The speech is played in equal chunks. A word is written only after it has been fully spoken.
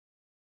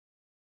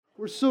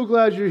We're so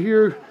glad you're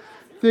here.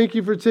 Thank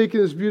you for taking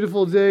this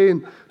beautiful day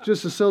and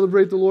just to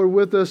celebrate the Lord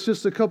with us.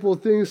 Just a couple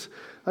of things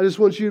I just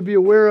want you to be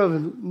aware of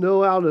and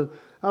know out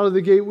of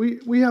the gate.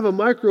 We have a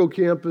micro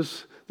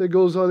campus that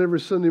goes on every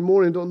Sunday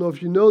morning. Don't know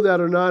if you know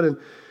that or not. And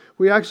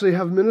we actually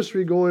have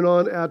ministry going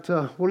on at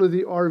one of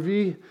the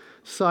RV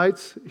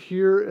sites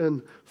here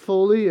in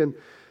Foley. And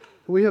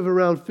we have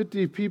around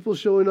 50 people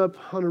showing up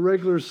on a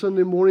regular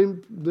Sunday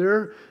morning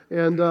there.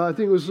 And I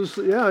think it was just,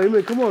 yeah,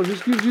 amen. Come on,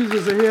 just give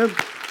Jesus a hand.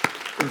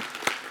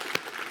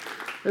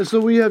 And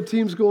so we have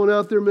teams going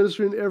out there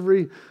ministering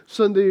every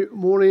Sunday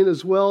morning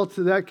as well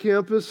to that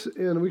campus,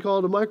 and we call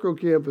it a micro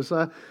campus.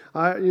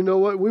 You know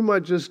what? We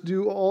might just take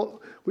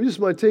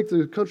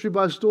the country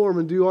by storm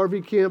and do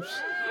RV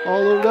camps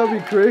all over.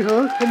 That'd be great,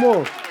 huh? Come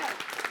on.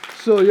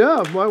 So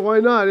yeah, why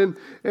not?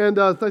 And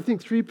I think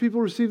 3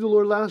 people received the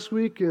Lord last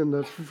week, and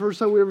the first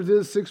time we ever did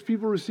it, 6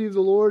 people received the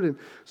Lord, and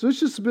so it's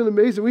just been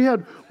amazing. We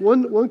had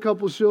one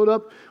couple showed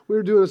up. We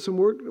were doing some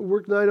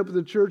work night up at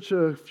the church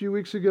a few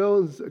weeks ago,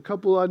 and a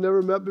couple I'd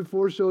never met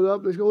before showed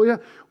up. They go, "Oh yeah,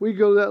 we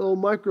go to that little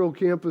micro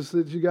campus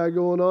that you got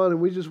going on, and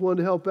we just wanted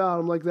to help out."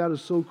 I'm like, "That is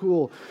so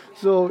cool."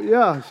 So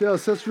yes,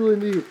 that's really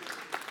neat.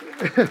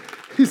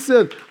 He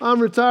said,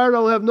 "I'm retired. I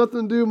don't have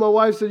nothing to do." My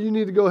wife said, "You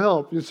need to go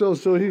help." And so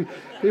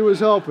he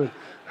was helping.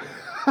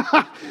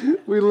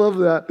 We love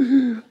that.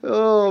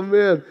 Oh,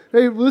 man.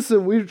 Hey,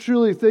 listen, we're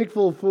truly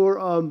thankful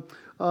for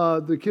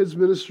the kids'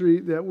 ministry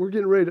that we're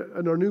getting ready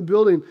in our new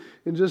building.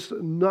 And just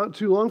not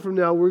too long from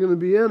now, we're going to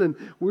be in, and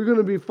we're going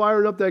to be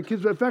firing up that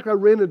kids. In fact, I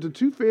ran into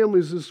 2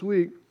 families this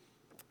week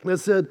that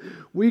said,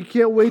 "We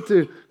can't wait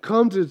to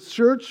come to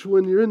church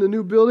when you're in the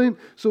new building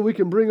so we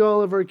can bring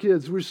all of our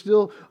kids. We're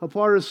still a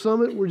part of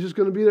Summit. We're just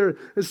going to be there."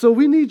 And so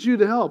we need you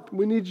to help.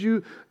 We need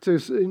you to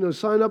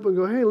sign up and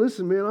go, "Hey,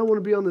 listen, man, I want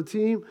to be on the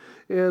team,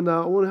 and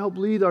I want to help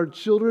lead our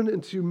children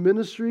into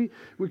ministry,"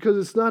 because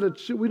it's not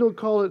we don't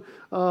call it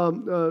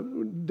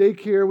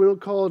daycare. We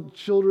don't call it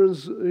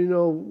children's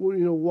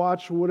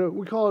watch or whatever.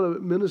 We call it a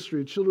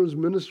ministry, a children's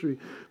ministry,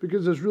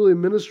 because it's really a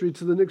ministry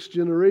to the next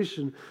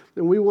generation.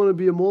 And we want to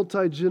be a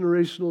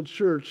multi-generational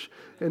church.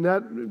 And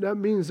that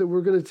means that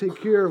we're going to take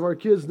care of our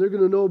kids, and they're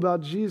going to know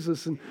about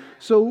Jesus. And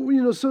so,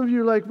 some of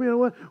you are like,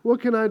 "Man,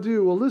 what can I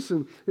do?" Well,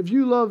 listen, if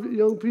you love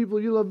young people,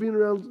 you love being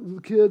around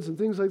the kids and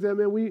things like that,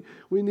 man, we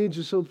need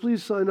you. So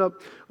please sign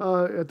up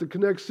at the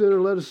Connect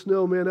Center. Let us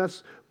know, man.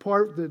 That's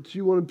part that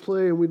you want to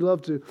play, and we'd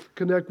love to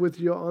connect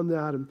with you on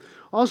that. And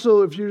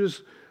also, if you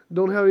just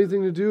don't have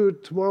anything to do,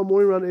 tomorrow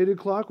morning around 8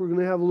 o'clock, we're going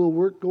to have a little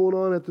work going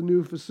on at the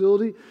new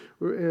facility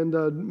and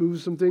move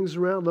some things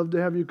around. Love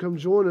to have you come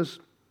join us.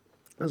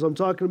 As I'm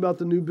talking about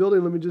the new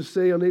building, let me just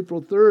say on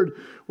April 3rd,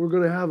 we're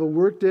going to have a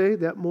work day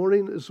that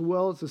morning as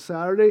well. It's a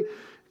Saturday,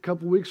 a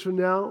couple weeks from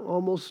now,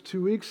 almost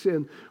 2 weeks,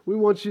 and we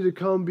want you to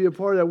come be a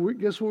part of that.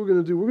 Guess what we're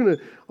going to do?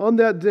 On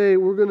that day,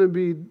 we're going to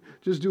be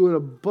just doing a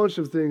bunch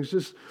of things,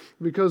 just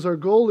because our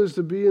goal is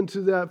to be into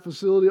that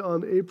facility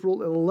on April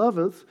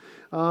 11th.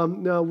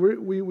 Now,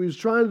 we was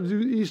trying to do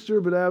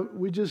Easter, but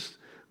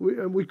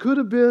we could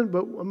have been,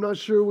 but I'm not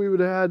sure we would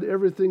have had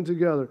everything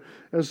together.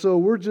 And so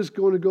we're just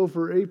going to go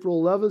for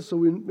April 11th, so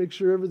we make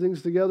sure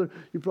everything's together.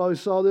 You probably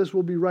saw this.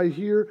 We'll be right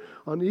here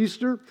on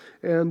Easter.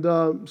 And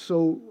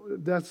so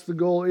that's the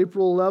goal.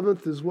 April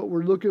 11th is what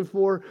we're looking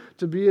for,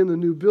 to be in the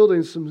new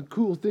building. Some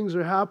cool things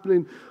are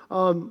happening.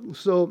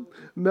 So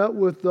met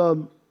with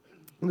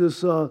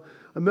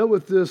I met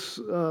with this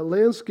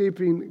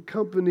landscaping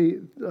company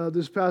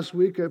this past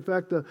week. In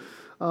fact, the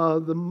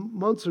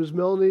Munsters,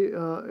 Melanie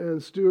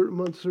and Stuart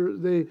Munster,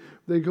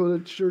 they go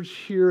to church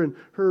here, and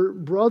her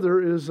brother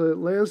is a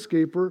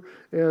landscaper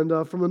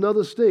and from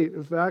another state,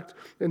 in fact,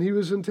 and he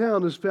was in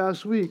town this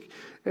past week.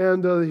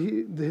 And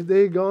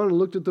they had gone and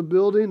looked at the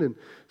building and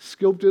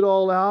scoped it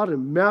all out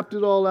and mapped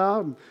it all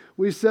out. And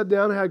we sat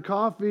down and had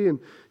coffee, and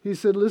he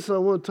said, "Listen, I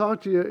want to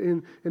talk to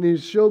you." And he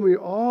showed me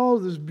all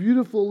this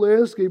beautiful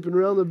landscaping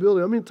around the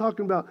building. I mean,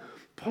 talking about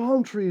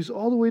palm trees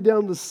all the way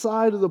down the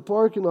side of the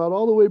parking lot,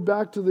 all the way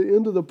back to the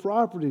end of the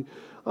property.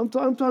 I'm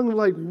talking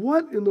like,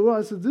 what in the world?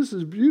 I said, "This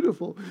is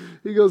beautiful."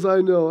 He goes,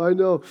 "I know."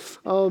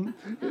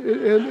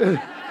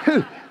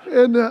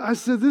 And I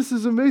said, "This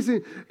is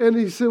amazing." And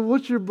he said,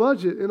 "What's your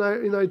budget?" And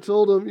I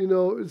told him,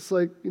 it's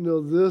like,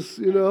 this,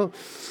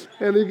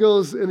 And he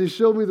goes, and he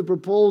showed me the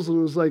proposal,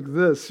 and it was like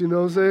this, you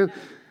know what I'm saying?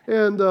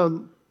 And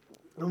I'm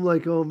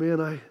like, "Oh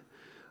man,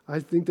 I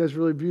think that's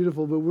really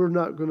beautiful, but we're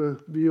not going to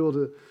be able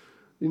to,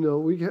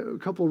 we get a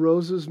couple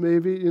roses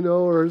maybe,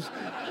 or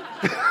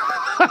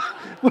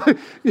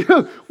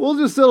we'll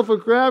just settle for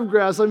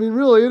crabgrass. I mean,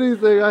 really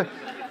anything.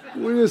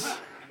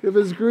 If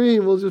it's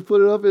green, we'll just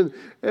put it up in."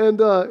 And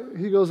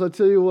he goes, "I'll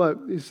tell you what."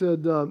 He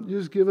said, "You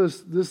just give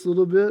us this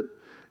little bit,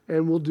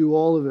 and we'll do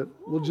all of it.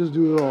 We'll just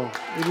do it all."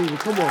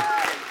 Come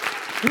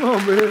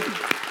on, man.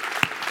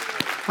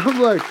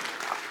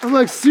 I'm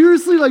like,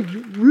 seriously, like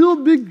real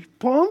big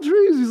palm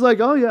trees? He's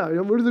like, "Oh yeah,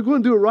 we're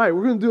going to do it right.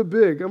 We're going to do it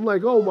big." I'm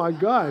like, "Oh my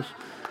gosh."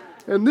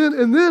 And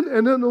then,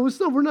 no,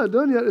 we're not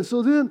done yet. And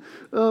so then,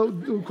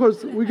 of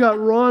course, we got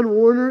Ron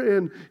Warner,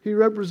 and he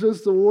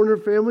represents the Warner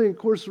family. And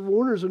of course, the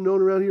Warners are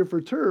known around here for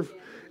turf.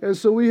 And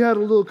so we had a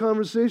little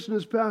conversation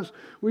this past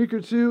week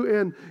or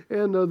two,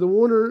 and the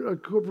Warner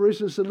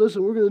Corporation said,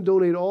 listen, we're going to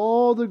donate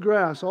all the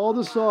grass, all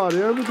the sod,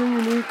 everything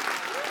you need.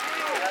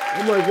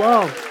 I'm like,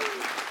 wow.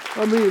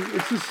 I mean,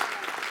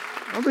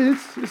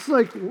 it's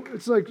like,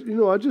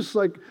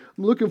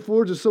 I'm looking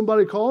forward to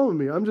somebody calling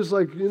me. I'm just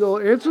like,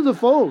 answer the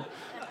phone.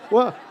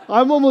 Well,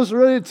 I'm almost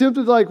ready,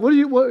 tempted, like,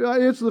 I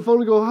answer the phone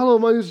and go, hello,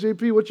 my name is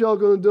JP. What y'all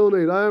going to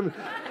donate?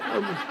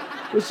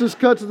 Let's just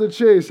cut to the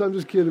chase. I'm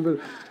just kidding.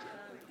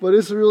 But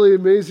it's really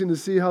amazing to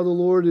see how the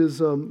Lord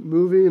is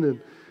moving and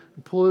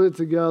pulling it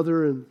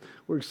together. And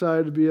we're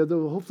excited to be at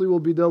hopefully we'll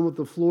be done with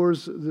the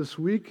floors this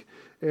week.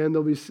 And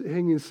they'll be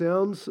hanging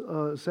sound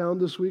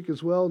this week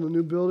as well in the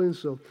new building.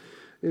 So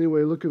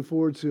anyway, looking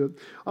forward to it.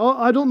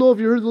 I don't know if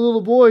you heard the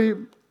little boy.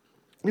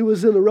 He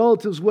was in a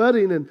relative's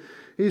wedding, and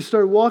he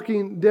started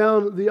walking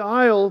down the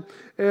aisle,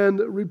 and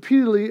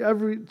repeatedly,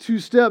 every 2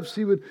 steps,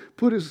 he would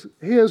put his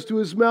hands to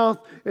his mouth,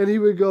 and he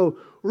would go,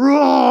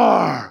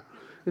 roar,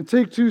 and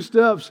take 2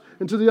 steps,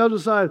 and to the other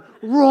side,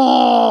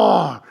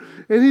 roar.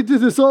 And he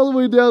did this all the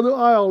way down the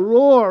aisle,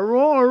 roar,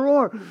 roar,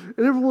 roar. And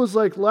everyone was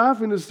like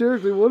laughing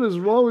hysterically, what is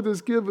wrong with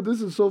this kid? But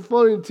this is so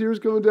funny, and tears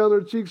coming down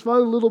their cheeks.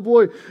 Finally, the little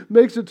boy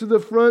makes it to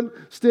the front,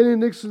 standing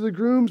next to the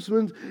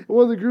groomsmen. And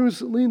one of the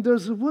grooms leaned there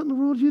and said, what in the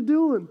world are you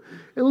doing?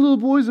 And the little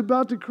boy's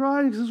about to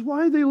cry, and he says,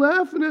 why are they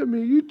laughing at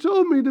me? You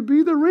told me to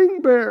be the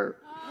ring bearer.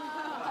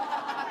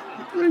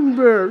 Ring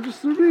bearer,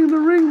 just being the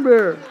ring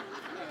bearer.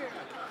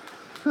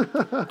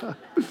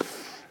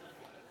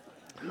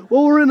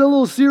 Well, we're in a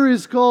little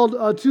series called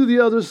To the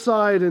Other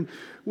Side, and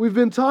we've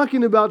been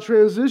talking about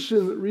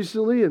transition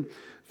recently and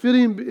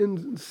fitting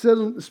in,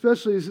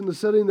 especially in the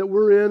setting that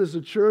we're in as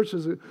a church,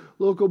 as a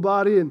local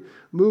body, and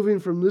moving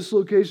from this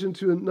location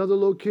to another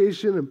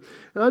location. And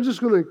I'm just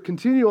going to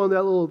continue on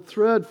that little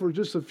thread for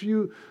just a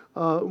few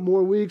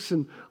more weeks.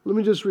 And let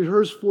me just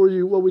rehearse for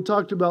you what we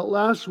talked about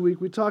last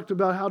week. We talked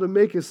about how to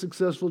make a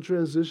successful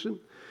transition.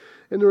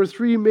 And there are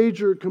 3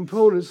 major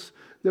components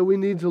that we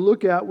need to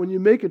look at when you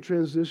make a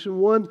transition.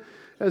 One,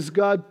 as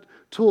God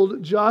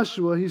told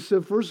Joshua, he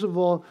said, first of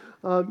all,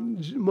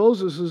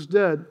 Moses is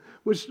dead,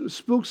 which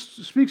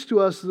speaks to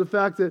us to the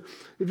fact that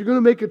if you're going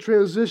to make a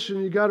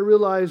transition, you got to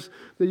realize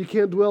that you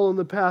can't dwell on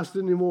the past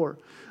anymore,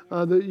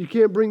 that you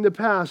can't bring the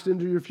past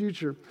into your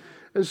future.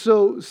 And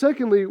so,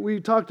 secondly, we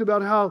talked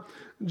about how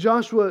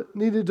Joshua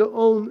needed to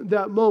own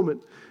that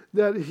moment,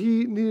 that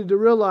he needed to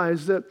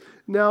realize that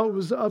now it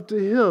was up to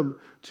him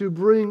to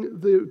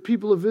bring the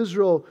people of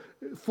Israel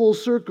full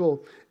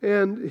circle,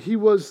 and he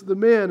was the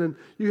man, and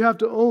you have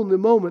to own the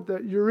moment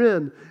that you're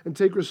in and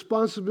take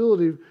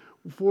responsibility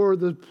for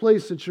the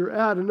place that you're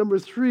at. And number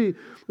 3,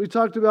 we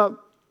talked about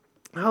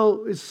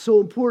how it's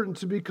so important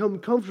to become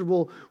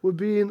comfortable with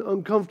being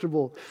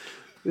uncomfortable.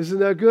 Isn't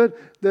that good?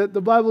 That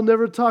the Bible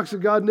never talks,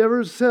 that God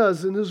never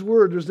says in His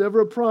Word, there's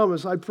never a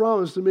promise, I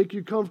promise to make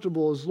you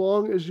comfortable as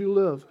long as you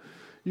live.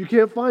 You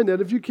can't find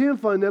that. If you can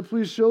find that,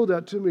 please show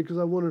that to me, because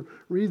I want to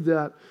read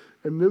that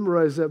and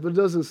memorize that. But it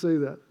doesn't say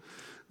that.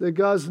 That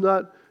God's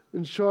not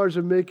in charge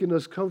of making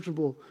us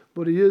comfortable,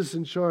 but He is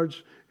in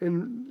charge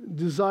and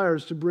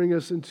desires to bring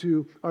us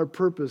into our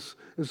purpose.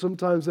 And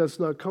sometimes that's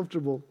not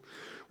comfortable.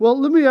 Well,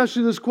 let me ask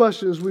you this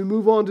question as we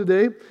move on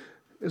today,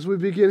 as we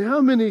begin.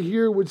 How many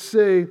here would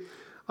say,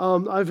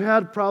 I've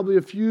had probably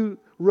a few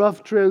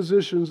rough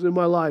transitions in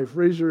my life?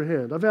 Raise your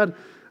hand.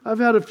 I've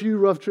had a few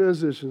rough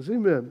transitions.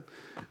 Amen.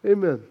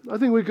 Amen. I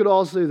think we could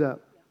all say that.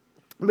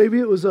 Maybe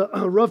it was a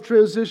rough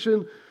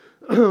transition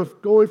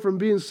going from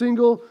being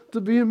single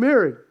to being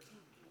married.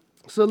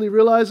 Suddenly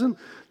realizing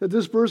that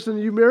this person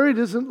you married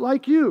isn't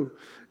like you,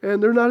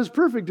 and they're not as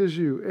perfect as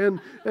you.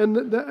 And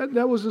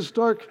that was a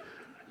stark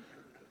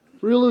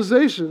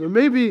realization. Or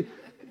maybe,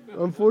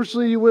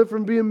 unfortunately, you went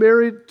from being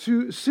married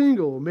to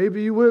single.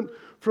 Maybe you went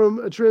from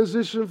a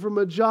transition from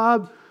a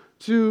job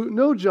to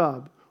no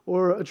job,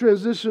 or a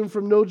transition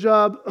from no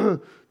job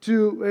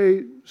to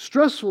a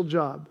stressful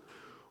job.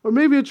 Or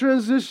maybe a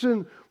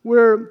transition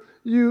where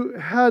you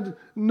had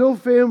no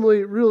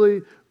family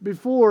really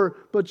before,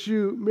 but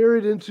you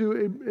married into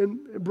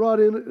and brought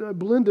in a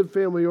blended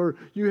family, or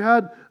you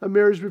had a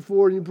marriage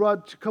before and you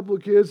brought a couple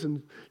of kids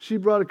and she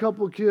brought a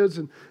couple of kids,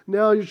 and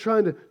now you're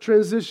trying to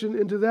transition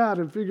into that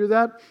and figure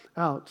that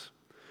out.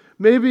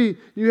 Maybe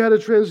you had a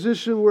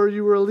transition where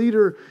you were a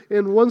leader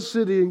in one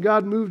city and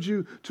God moved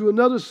you to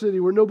another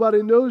city where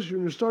nobody knows you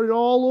and you're starting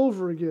all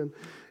over again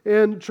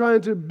and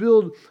trying to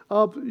build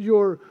up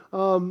your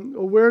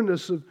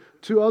awareness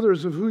to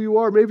others of who you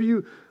are. Maybe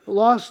you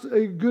lost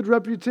a good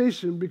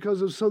reputation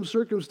because of some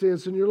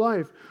circumstance in your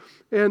life,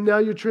 and now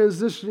you're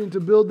transitioning to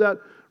build that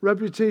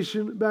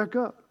reputation back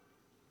up.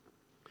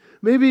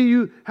 Maybe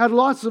you had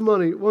lots of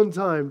money at one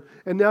time,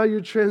 and now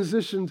you're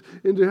transitioned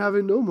into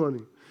having no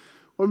money.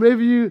 Or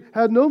maybe you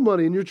had no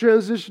money, and you're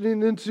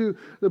transitioning into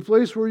the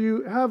place where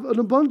you have an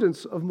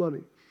abundance of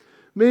money.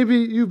 Maybe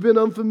you've been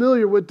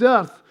unfamiliar with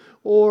death,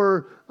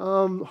 or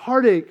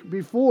heartache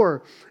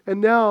before, and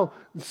now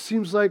it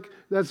seems like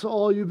that's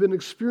all you've been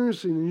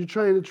experiencing, and you're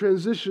trying to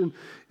transition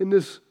in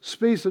this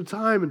space of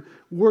time and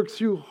work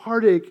through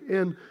heartache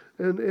and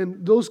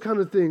those kind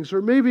of things.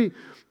 Or maybe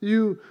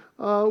you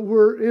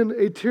were in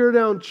a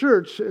tear-down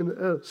church,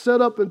 and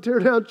set up and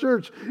tear-down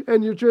church,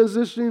 and you're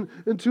transitioning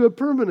into a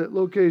permanent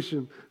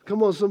location.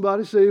 Come on,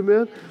 somebody, say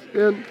amen.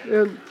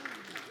 And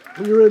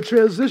you're in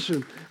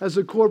transition as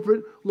a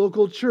corporate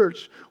local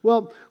church.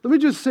 Well, let me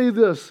just say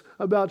this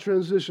about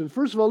transition.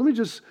 First of all, let me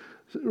just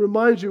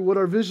remind you what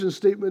our vision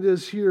statement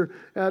is here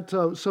at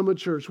Summit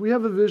Church. We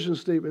have a vision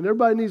statement.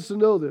 Everybody needs to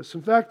know this.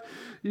 In fact,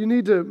 you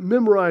need to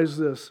memorize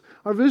this.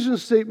 Our vision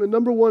statement,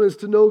 number 1, is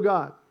to know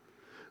God.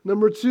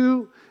 Number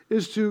 2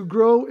 is to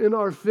grow in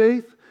our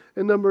faith.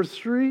 And number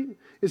 3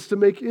 is to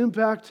make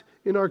impact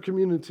in our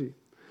community.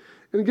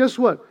 And guess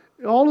what?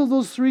 All of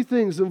those 3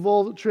 things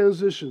involve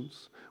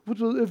transitions.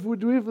 Do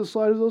we have the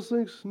slide of those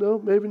things? No?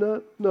 Maybe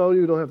not? No,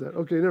 you don't have that.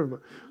 Okay, never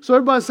mind. So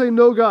everybody say,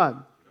 know God.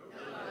 Know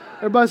God.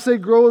 Everybody say,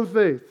 grow in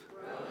faith.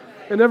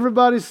 And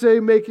everybody say,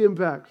 make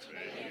impact.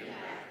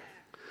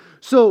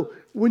 So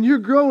when you're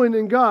growing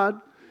in God,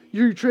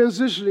 you're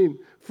transitioning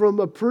from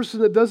a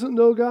person that doesn't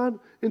know God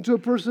into a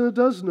person that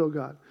does know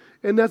God.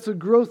 And that's a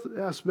growth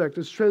aspect.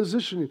 It's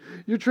transitioning.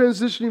 You're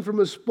transitioning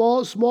from a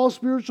small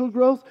spiritual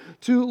growth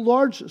to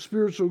large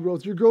spiritual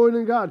growth. You're growing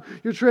in God.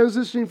 You're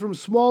transitioning from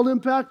small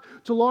impact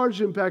to large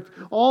impact.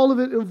 All of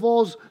it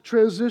involves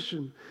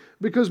transition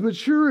because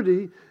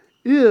maturity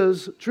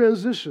is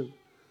transition.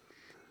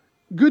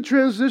 Good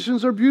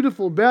transitions are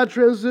beautiful. Bad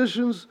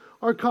transitions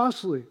are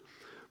costly.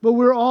 But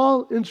we're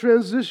all in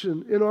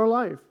transition in our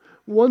life.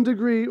 One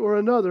degree or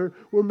another,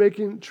 we're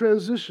making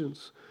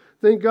transitions.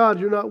 Thank God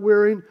you're not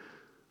wearing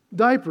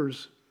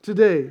diapers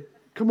today.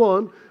 Come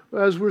on,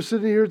 as we're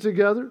sitting here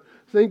together.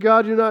 Thank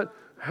God you don't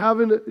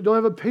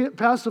have a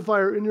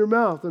pacifier in your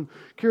mouth and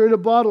carrying a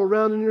bottle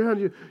around in your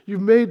hand.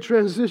 You've made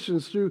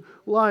transitions through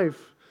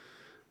life.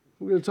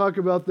 We're going to talk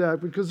about that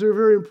because they're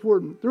very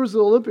important. There was the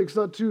Olympics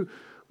not too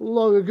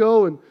long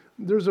ago, and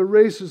there's a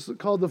race it's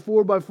called the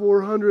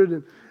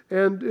 4x400,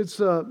 and it's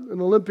an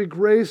Olympic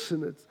race,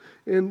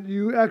 and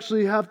you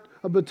actually have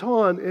a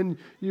baton, and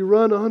you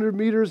run 100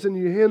 meters, and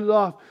you hand it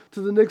off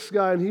to the next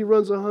guy, and he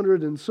runs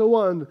 100, and so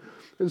on.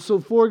 And so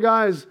 4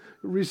 guys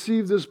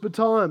received this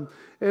baton,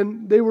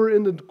 and they were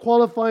in the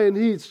qualifying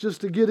heats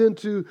just to get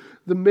into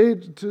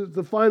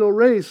the final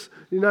race.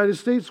 The United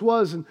States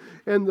was,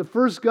 and the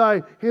first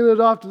guy handed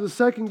it off to the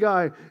second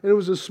guy, and it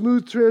was a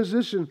smooth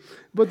transition.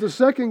 But the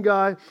second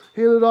guy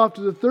handed it off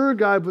to the third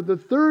guy, but the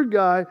third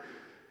guy,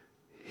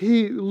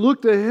 he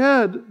looked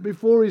ahead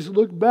before he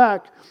looked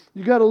back.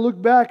 You got to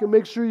look back and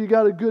make sure you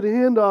got a good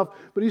handoff.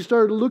 But he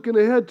started looking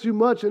ahead too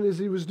much, and as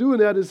he was doing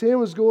that, his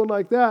hand was going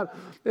like that.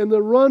 And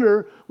the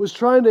runner was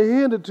trying to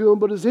hand it to him,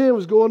 but his hand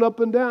was going up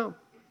and down.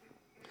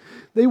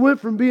 They went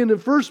from being in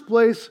first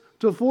place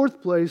to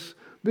fourth place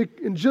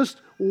in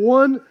just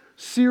one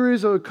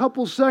series of a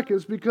couple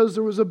seconds because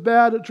there was a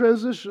bad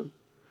transition.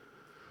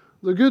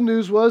 The good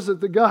news was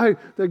that the guy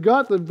that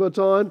got the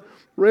baton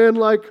ran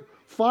like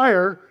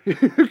fire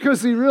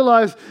because he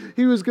realized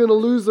he was going to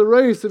lose the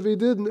race if he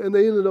didn't, and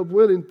they ended up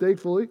winning,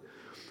 thankfully.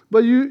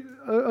 But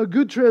a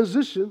good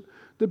transition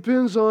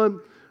depends on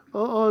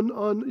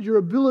your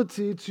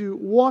ability to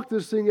walk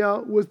this thing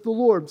out with the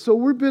Lord. So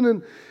we've been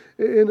in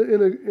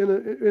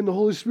the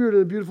Holy Spirit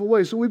in a beautiful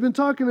way. So we've been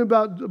talking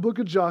about the book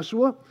of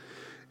Joshua,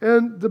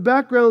 and the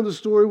background of the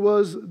story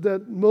was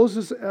that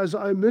Moses, as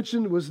I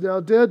mentioned, was now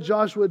dead.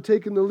 Joshua had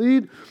taken the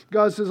lead.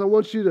 God says, I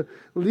want you to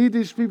lead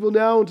these people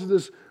now into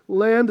this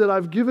land that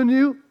I've given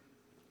you.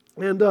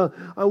 And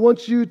I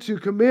want you to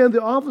command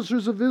the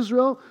officers of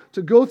Israel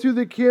to go through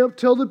the camp,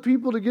 tell the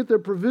people to get their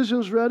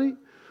provisions ready,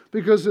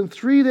 because in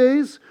 3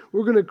 days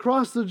we're going to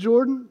cross the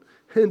Jordan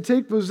and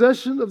take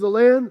possession of the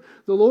land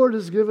the Lord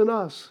has given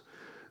us.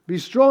 Be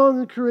strong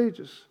and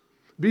courageous.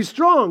 Be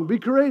strong, be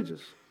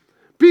courageous.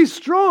 Be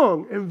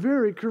strong and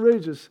very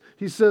courageous,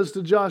 he says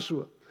to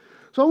Joshua.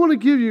 So I want to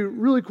give you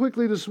really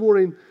quickly this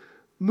morning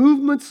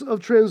movements of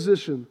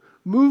transition.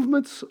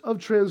 Movements of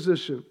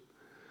transition.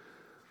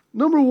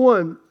 Number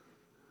 1,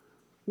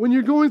 when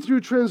you're going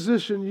through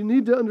transition, you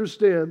need to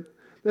understand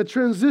that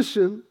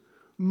transition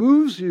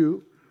moves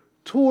you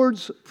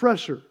towards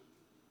pressure.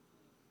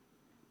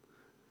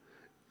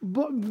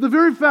 But the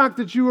very fact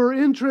that you are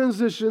in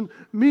transition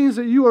means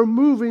that you are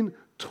moving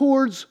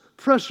towards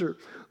pressure.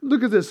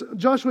 Look at this,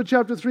 Joshua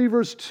chapter 3,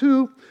 verse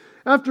 2.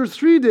 After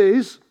 3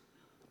 days,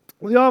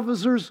 the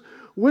officers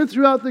went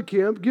throughout the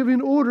camp,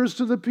 giving orders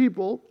to the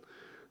people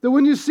that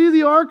when you see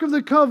the Ark of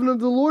the Covenant of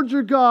the Lord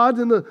your God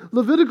and the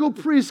Levitical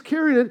priests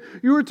carrying it,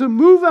 you are to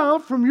move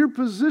out from your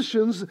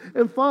positions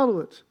and follow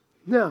it.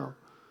 Now,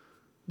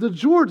 the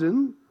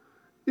Jordan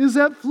is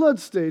at flood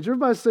stage.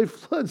 Everybody say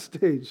flood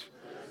stage.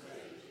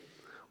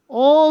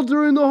 All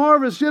during the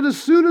harvest. Yet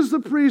as soon as the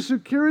priests who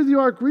carried the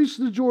ark reached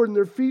the Jordan,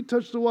 their feet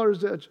touched the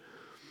water's edge.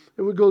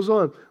 And it goes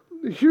on.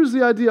 Here's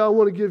the idea I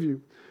want to give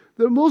you.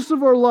 That most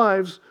of our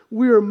lives,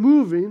 we are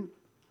moving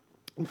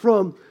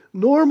from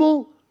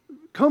normal,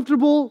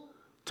 comfortable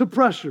to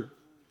pressure.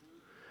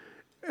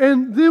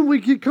 And then we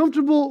get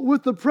comfortable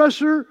with the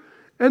pressure,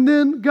 and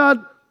then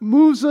God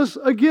moves us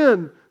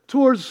again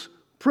towards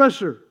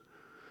pressure.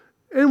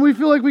 And we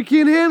feel like we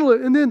can't handle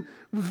it. And then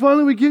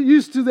finally we get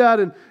used to that,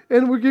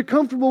 and we get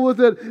comfortable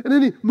with it. And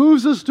then he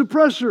moves us to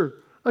pressure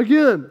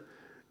again.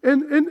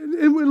 And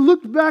we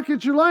look back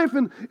at your life,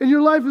 and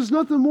your life is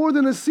nothing more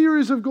than a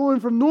series of going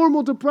from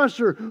normal to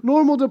pressure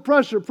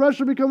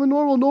pressure becoming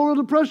normal, normal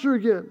to pressure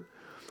again.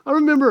 I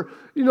remember,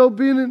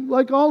 being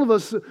like all of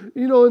us,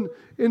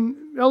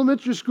 in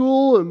elementary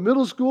school and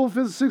middle school,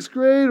 5th, 6th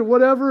grade or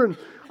whatever, and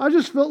I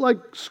just felt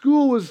like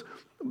school was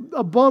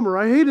a bummer.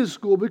 I hated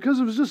school because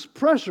it was just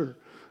pressure.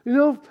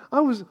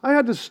 I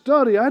had to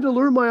study. I had to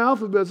learn my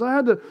alphabets. I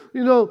had to,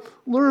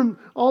 learn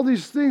all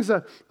these things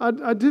that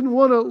I didn't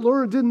want to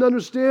learn, didn't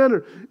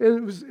understand,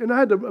 and I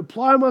had to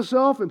apply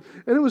myself, and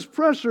it was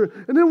pressure.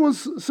 And then when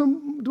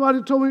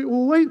somebody told me,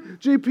 well, wait,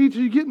 JP,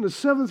 till you get into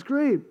 7th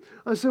grade.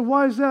 I said,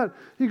 why is that?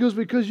 He goes,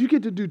 because you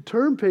get to do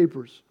term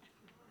papers.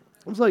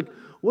 I was like,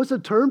 what's a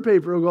term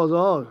paper? He goes,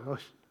 oh,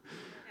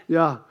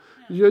 yeah,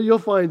 you'll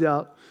find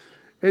out.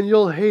 And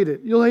you'll hate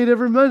it. You'll hate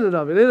every minute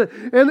of it.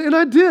 And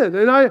I did.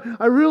 And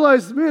I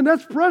realized, man,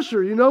 that's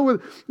pressure. When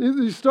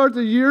you start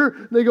the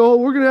year, they go, oh,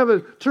 we're going to have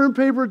a term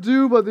paper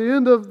due by the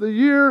end of the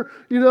year,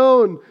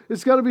 and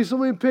it's got to be so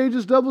many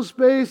pages, double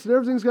spaced, and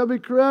everything's got to be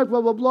correct,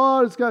 blah, blah,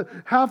 blah. It's got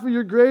half of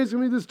your grades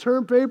going to be this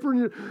term paper,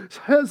 and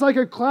it's like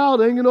a cloud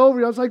hanging over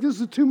you. I was like,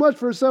 this is too much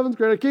for a 7th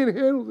grade. I can't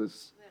handle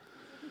this.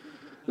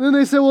 And then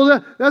they say,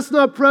 well, that's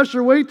not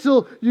pressure. Wait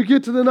till you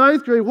get to the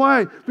 9th grade.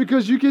 Why?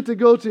 Because you get to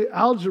go to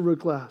algebra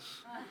class.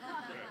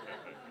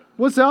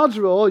 What's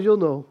algebra? Oh, you'll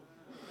know.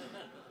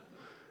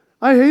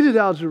 I hated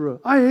algebra.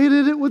 I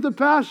hated it with a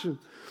passion.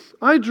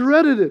 I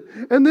dreaded it.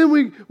 And then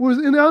we was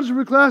in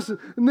algebra class,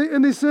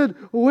 and they said,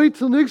 well, wait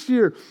till next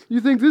year.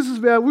 You think this is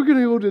bad? We're going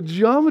to go to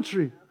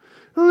geometry.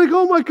 I'm like,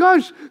 oh my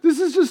gosh, this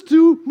is just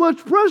too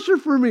much pressure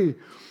for me.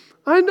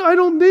 I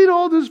don't need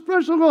all this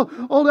pressure. I'll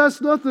go, oh, that's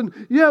nothing.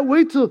 Yeah,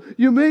 wait till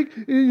you make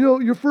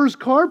your first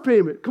car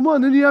payment. Come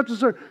on, then you have to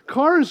start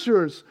car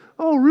insurance.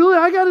 Oh, really?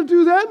 I got to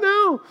do that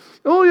now?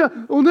 Oh, yeah.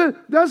 Well, and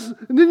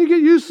then you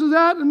get used to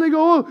that, and they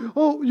go,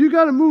 oh, you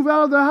got to move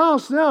out of the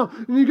house now,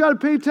 and you got to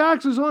pay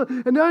taxes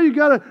on, and now you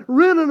got to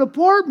rent an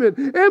apartment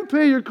and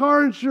pay your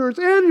car insurance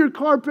and your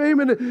car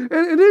payment and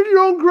then your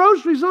own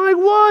groceries. I'm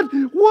like,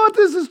 what?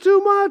 This is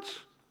too much.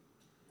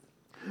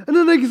 And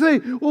then they can say,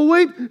 well,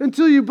 wait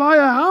until you buy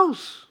a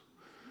house.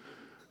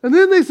 And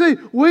then they say,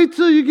 wait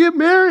till you get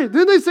married.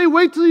 Then they say,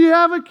 wait till you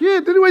have a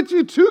kid. Then wait till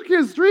you have 2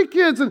 kids, 3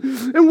 kids. And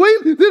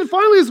wait, then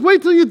finally it's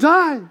wait till you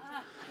die.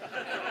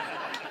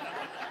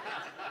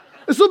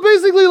 So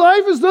basically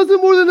life is nothing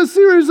more than a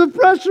series of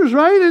pressures,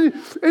 right?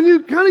 And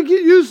you kind of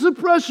get used to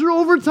pressure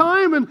over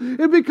time, and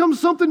it becomes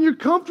something you're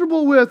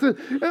comfortable with. And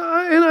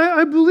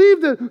I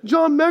believe that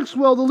John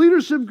Maxwell, the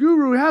leadership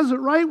guru, has it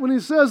right when he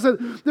says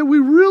that we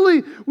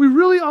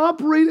really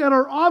operate at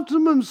our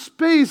optimum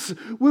space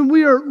when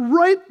we are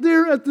right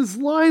there at this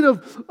line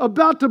of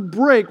about to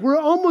break. We're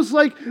almost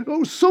like,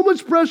 so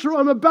much pressure,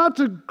 I'm about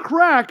to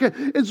crack.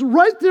 It's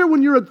right there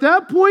when you're at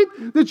that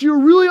point that you're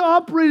really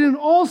operating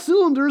all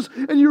cylinders,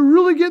 and you're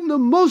really getting the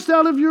most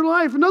out of your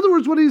life. In other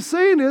words, what he's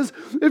saying is,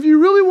 if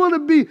you really want to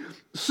be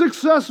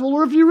successful,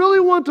 or if you really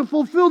want to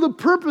fulfill the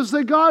purpose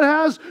that God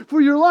has for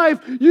your life,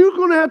 you're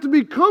going to have to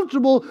be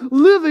comfortable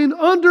living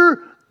under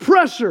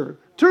pressure.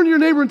 Turn to your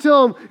neighbor and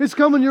tell him, it's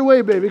coming your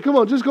way, baby. Come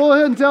on, just go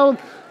ahead and tell him,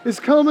 it's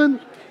coming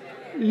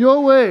your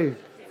way.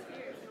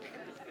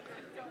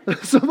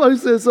 Somebody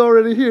said it's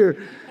already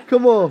here.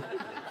 Come on.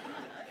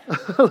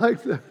 I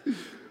like that.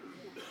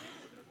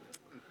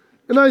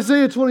 In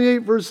Isaiah 28,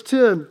 verse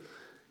 10,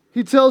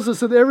 he tells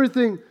us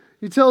everything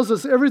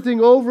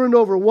over and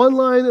over, one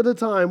line at a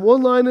time,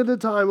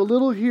 a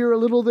little here, a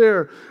little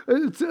there.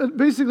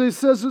 It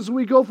says as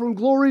we go from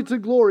glory to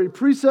glory,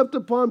 precept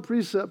upon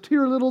precept,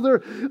 here a little there.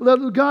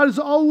 God is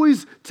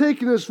always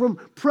taking us from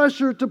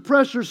pressure to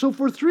pressure. So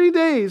for 3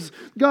 days,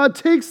 God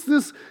takes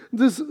this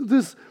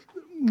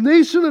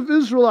nation of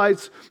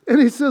Israelites, and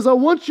he says, I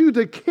want you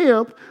to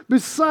camp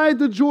beside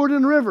the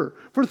Jordan River.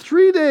 For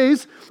 3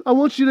 days, I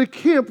want you to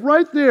camp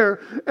right there,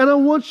 and I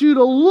want you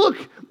to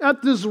look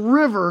at this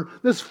river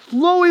that's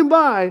flowing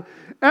by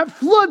at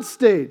flood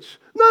stage.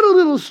 Not a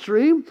little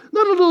stream,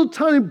 not a little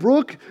tiny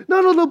brook,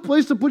 not a little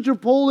place to put your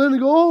pole in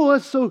and go, oh,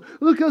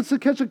 let's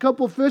catch a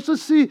couple of fish.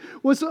 Let's see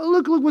what's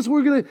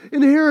we're going to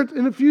inherit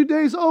in a few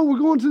days. Oh, we're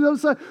going to the other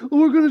side.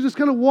 We're going to just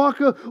kind of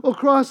walk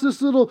across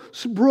this little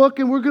brook,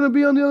 and we're going to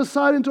be on the other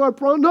side into our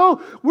prom.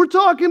 No, we're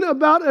talking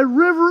about a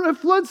river at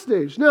flood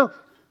stage. Now,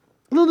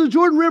 the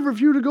Jordan River, if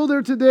you were to go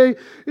there today,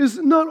 is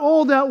not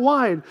all that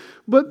wide,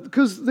 but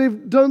because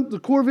the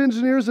Corps of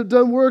Engineers have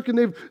done work,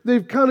 and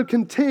they've kind of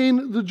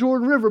contained the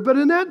Jordan River. But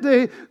in that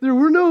day, there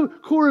were no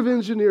Corps of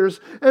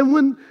Engineers, and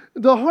when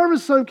the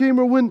harvest time came,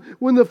 or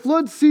when the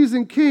flood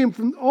season came,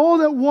 from all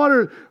that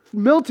water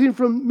melting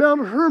from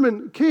Mount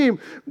Hermon came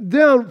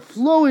down,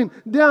 flowing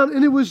down,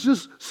 and it was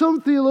just,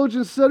 some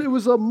theologians said it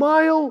was a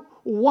mile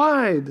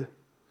wide.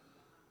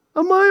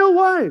 A mile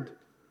wide.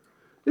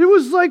 It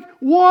was like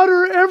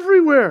water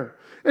everywhere.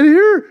 And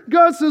here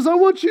God says, I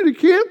want you to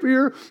camp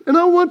here, and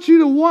I want you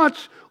to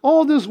watch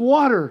all this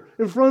water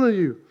in front of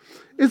you.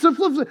 It's a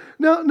flip side.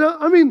 Now,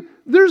 I mean,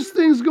 there's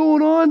things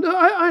going on.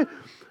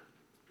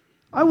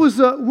 I was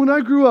when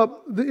I grew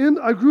up.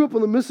 I grew up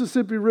on the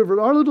Mississippi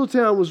River. Our little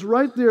town was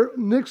right there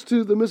next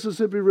to the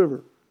Mississippi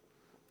River.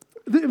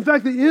 In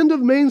fact, the end of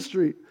Main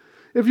Street.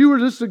 If you were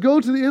just to go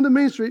to the end of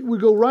Main Street, we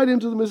go right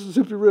into the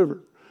Mississippi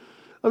River.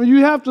 I mean,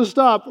 you have to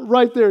stop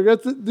right there.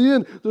 That's the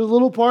end. There's a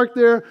little park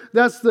there.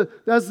 That's the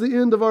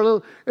end of our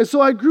little. And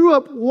so I grew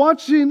up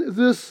watching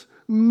this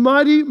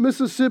mighty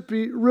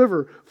Mississippi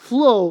River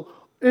flow.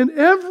 And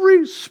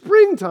every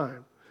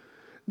springtime,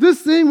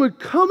 this thing would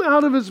come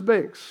out of its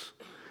banks.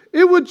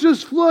 It would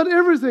just flood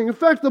everything. In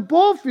fact, the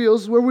ball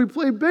fields where we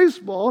play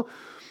baseball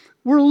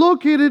were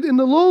located in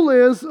the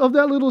lowlands of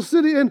that little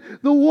city, and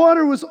the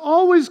water was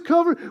always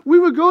covered. We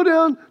would go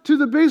down to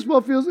the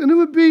baseball fields, and it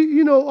would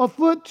be, a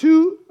foot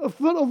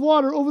of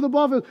water over the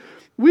ball field.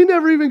 We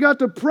never even got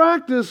to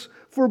practice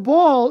for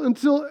ball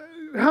until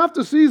half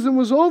the season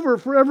was over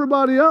for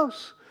everybody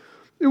else.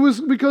 It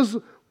was because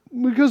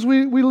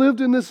we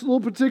lived in this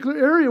little particular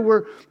area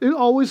where it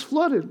always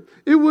flooded.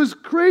 It was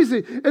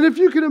crazy. And if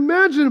you can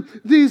imagine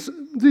these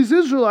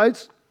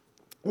Israelites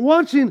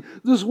watching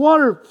this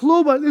water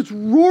flow by, it's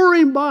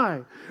roaring by.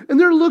 And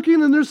they're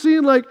looking and they're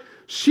seeing like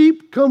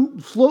sheep come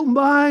floating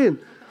by, and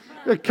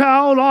a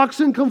cow and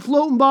oxen come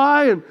floating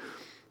by, and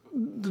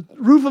the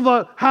roof of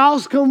a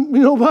house come,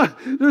 by.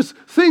 There's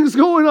things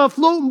going on,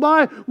 floating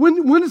by.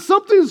 When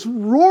something's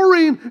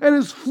roaring and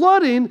it's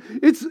flooding,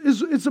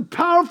 it's a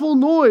powerful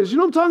noise. You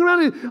know what I'm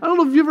talking about? I don't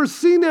know if you've ever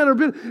seen that or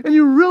been, and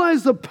you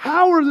realize the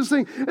power of this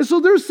thing. And so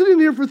they're sitting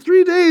here for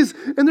 3 days,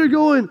 and they're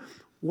going,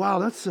 wow,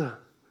 that's a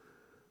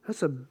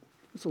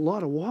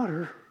lot of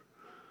water.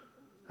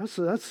 That's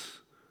a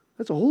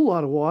whole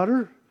lot of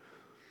water.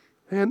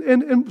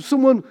 And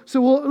someone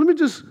said, well, let me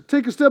just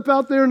take a step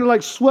out there, and they're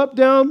like swept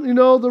down,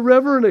 the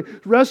river, and they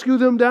rescue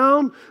them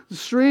down the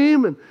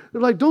stream, and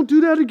they're like, don't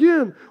do that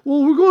again.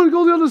 Well, we're going to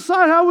go the other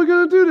side. How are we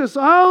going to do this?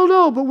 I don't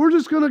know, but we're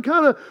just going to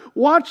kind of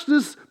watch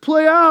this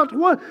play out.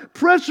 What?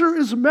 Pressure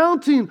is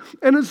mounting,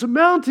 and it's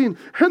mounting,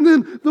 and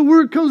then the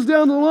word comes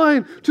down the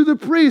line to the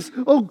priests.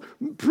 Oh,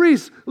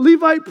 priests,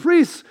 Levite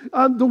priests,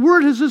 the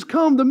word has just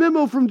come, the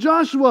memo from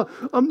Joshua.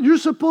 You're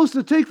supposed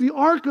to take the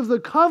Ark of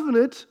the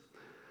Covenant,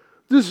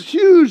 this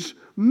huge,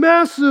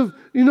 massive,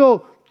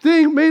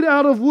 thing made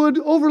out of wood,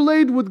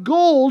 overlaid with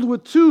gold,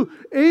 with 2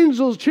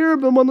 angels,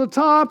 cherubim on the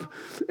top,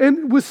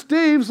 and with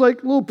staves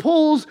like little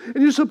poles,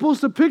 and you're supposed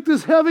to pick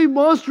this heavy,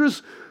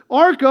 monstrous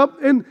ark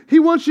up, and he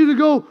wants you to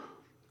go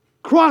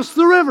cross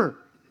the river.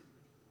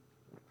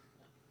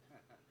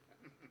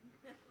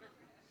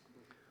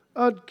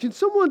 Can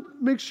someone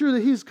make sure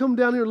that he's come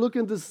down here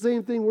looking at the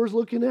same thing we're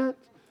looking at?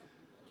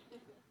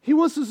 He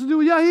wants us to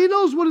do it. Yeah, he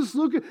knows what it's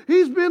looking.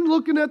 He's been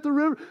looking at the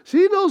river.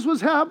 He knows what's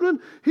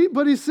happening.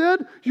 But he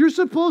said, you're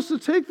supposed to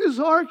take this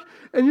ark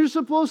and you're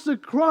supposed to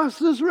cross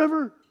this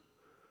river.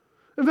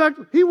 In fact,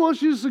 he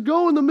wants you to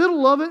go in the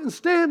middle of it and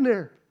stand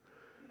there.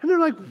 And they're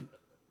like,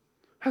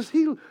 has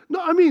he?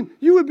 No, I mean,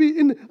 you would be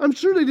in, I'm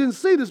sure they didn't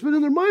say this, but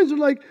in their minds they're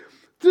like,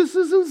 this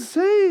is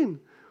insane.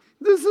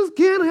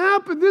 Can't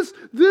happen.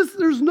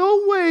 There's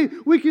no way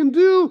we can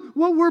do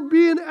what we're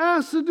being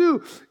asked to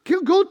do.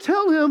 Go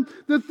tell him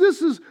that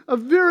this is a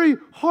very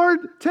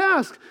hard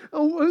task.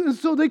 And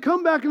so they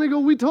come back and they go,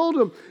 we told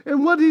him.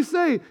 And what did he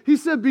say? He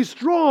said, be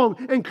strong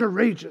and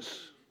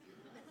courageous.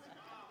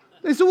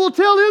 They said, well,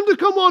 tell him to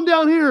come on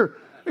down here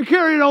and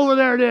carry it over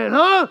there then,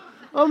 huh?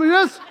 I mean,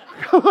 that's...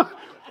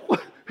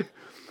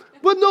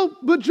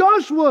 But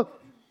Joshua...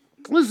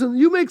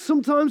 Listen,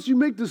 sometimes you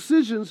make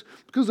decisions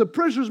because the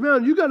pressure's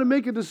mounting. You got to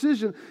make a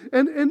decision.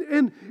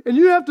 And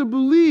you have to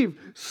believe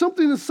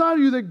something inside of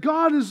you that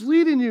God is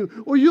leading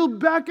you, or you'll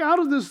back out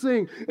of this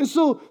thing. And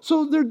so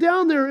they're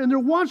down there and they're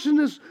watching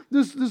this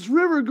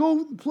river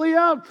go play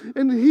out.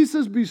 And he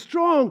says, be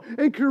strong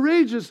and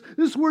courageous.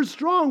 This word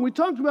strong, we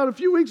talked about a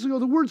few weeks ago.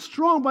 The word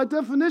strong by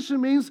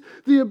definition means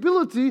the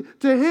ability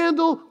to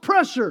handle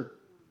pressure.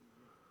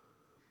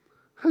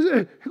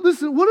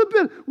 Listen, what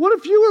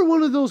if you were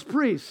one of those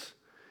priests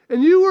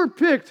and you were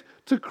picked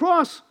to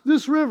cross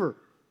this river?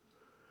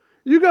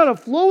 You got a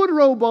flowing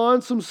robe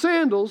on, some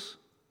sandals,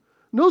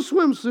 no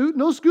swimsuit,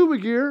 no scuba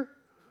gear,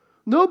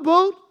 no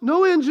boat,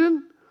 no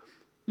engine.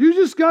 You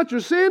just got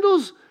your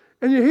sandals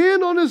and your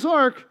hand on this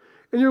ark,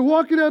 and you're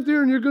walking out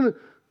there and you're going to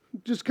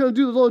just kind of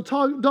do the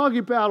little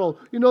doggy paddle.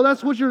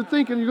 That's what you're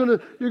thinking. You're going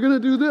to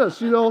do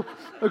this,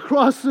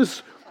 across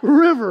this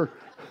river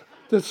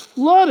that's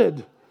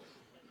flooded.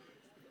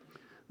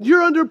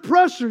 You're under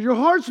pressure. Your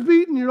heart's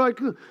beating. You're like,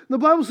 the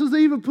Bible says they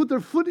even put their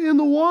foot in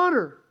the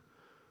water.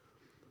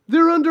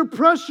 They're under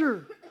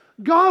pressure.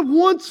 God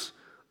wants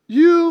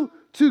you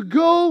to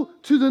go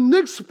to the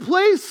next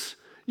place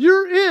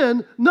you're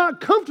in, not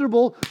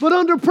comfortable, but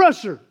under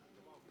pressure.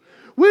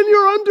 When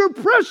you're under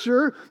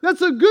pressure,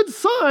 that's a good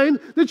sign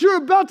that you're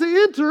about to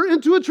enter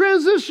into a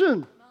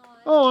transition.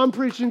 Oh, I'm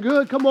preaching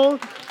good. Come on.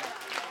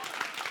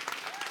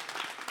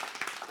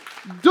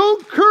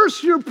 Don't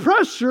curse your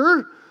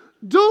pressure.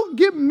 Don't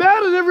get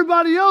mad at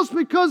everybody else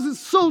because it's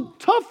so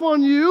tough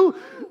on you.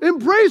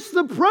 Embrace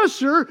the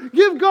pressure.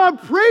 Give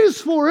God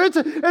praise for it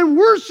and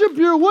worship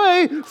your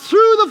way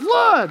through the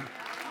flood.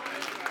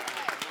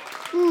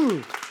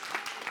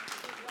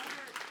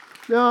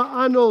 Now,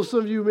 I know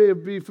some of you may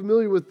be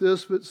familiar with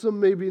this, but some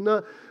may be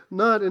not,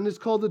 and it's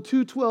called the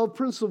 212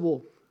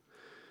 principle.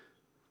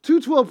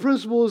 212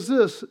 principle is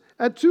this: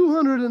 at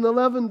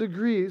 211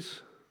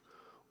 degrees,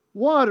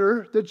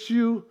 water that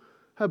you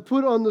have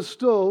put on the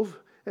stove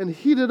and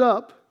heated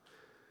up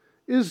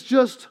is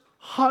just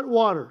hot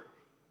water.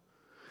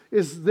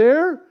 It's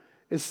there,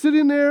 it's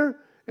sitting there,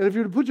 and if you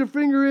were to put your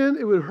finger in,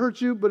 it would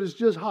hurt you, but it's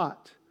just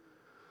hot.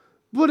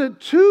 But at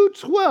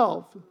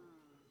 212,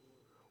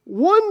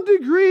 1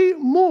 degree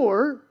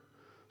more,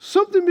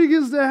 something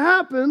begins to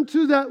happen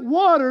to that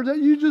water that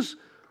you just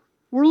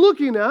were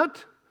looking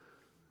at.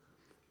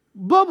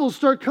 Bubbles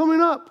start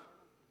coming up.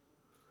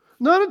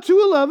 Not at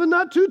 211,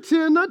 not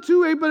 210, not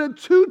 28, but at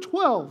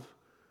 212.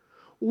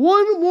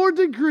 1 more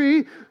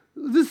degree,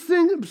 this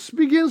thing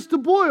begins to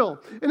boil.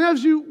 And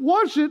as you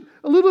watch it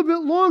a little bit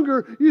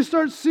longer, you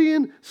start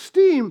seeing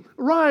steam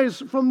rise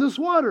from this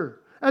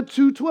water at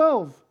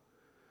 212.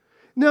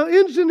 Now,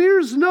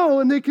 engineers know,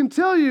 and they can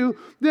tell you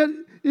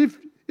that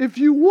if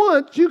you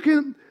want, you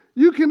can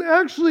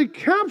actually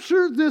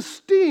capture this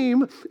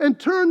steam and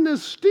turn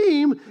this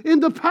steam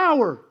into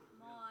power.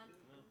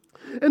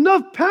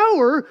 Enough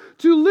power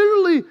to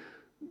literally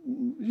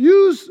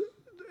use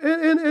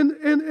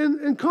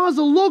and cause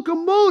a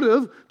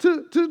locomotive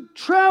to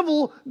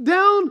travel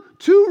down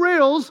 2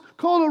 rails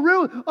called a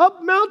rail,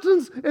 up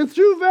mountains and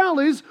through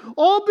valleys,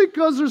 all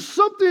because there's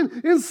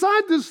something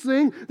inside this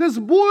thing that's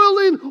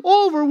boiling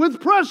over with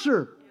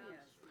pressure.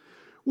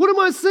 What am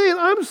I saying?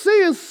 I'm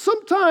saying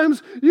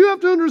sometimes you have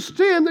to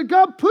understand that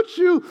God puts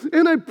you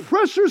in a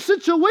pressure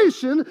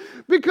situation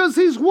because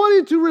He's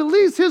wanting to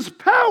release His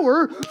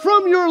power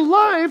from your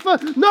life,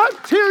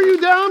 not tear you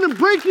down and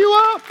break you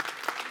up.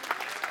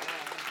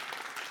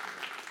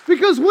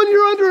 Because when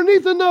you're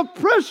underneath enough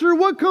pressure,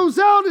 what comes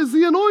out is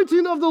the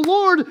anointing of the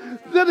Lord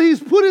that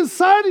He's put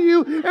inside of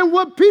you. And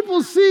what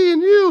people see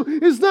in you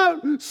is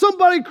not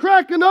somebody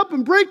cracking up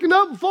and breaking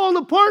up and falling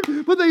apart,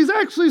 but they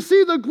actually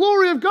see the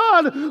glory of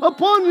God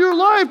upon your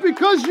life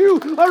because you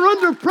are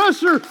under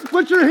pressure,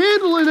 but you're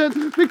handling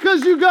it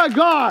because you got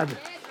God.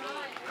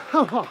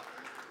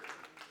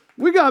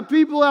 We got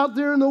people out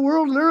there in the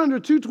world and they're under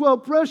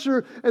 212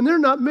 pressure and they're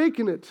not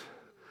making it.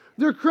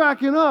 They're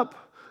cracking up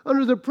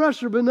under the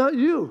pressure, but not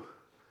you.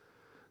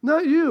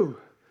 Not you.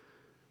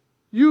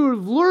 You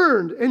have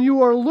learned and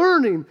you are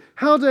learning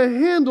how to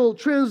handle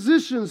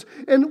transitions.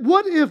 And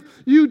what if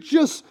you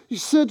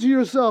said to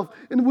yourself,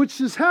 and which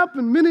has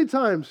happened many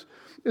times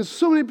in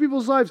so many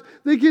people's lives,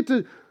 they get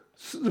to,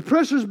 the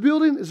pressure's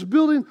building, it's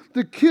building,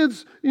 the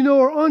kids,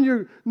 are on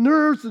your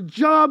nerves, the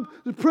job,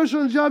 the pressure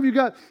on the job, you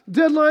got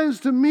deadlines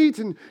to meet,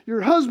 and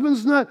your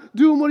husband's not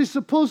doing what he's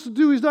supposed to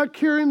do, he's not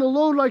carrying the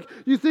load like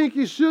you think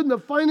he should, and the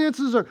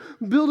finances are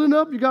building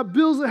up, you got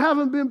bills that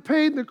haven't been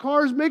paid, and the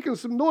car's making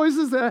some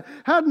noises that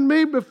hadn't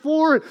made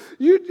before,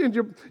 and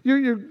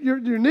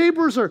your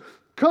neighbors are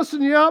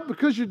cussing you out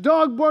because your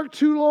dog barked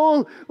too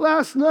long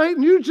last night,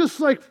 and you're just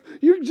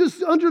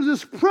under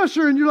this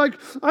pressure, and you're like,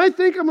 I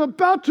think I'm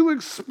about to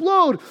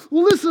explode.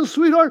 Well, listen,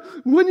 sweetheart,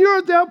 when you're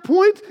at that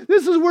point,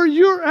 this is where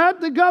you're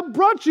at, that God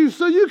brought you,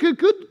 so you can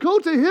go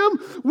to Him,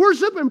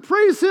 worship and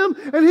praise Him,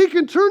 and He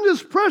can turn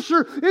this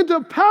pressure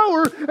into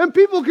power, and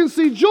people can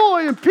see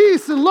joy and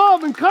peace and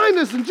love and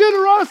kindness and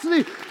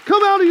generosity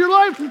come out of your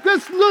life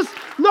that's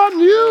not in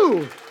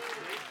you.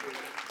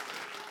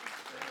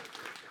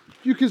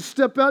 You could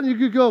step out and you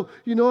could go,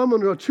 I'm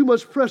under too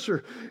much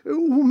pressure.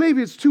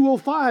 Maybe it's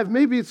 205.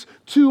 Maybe it's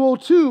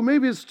 202.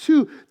 Maybe it's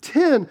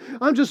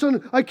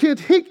 210. I can't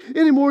take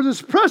any more of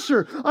this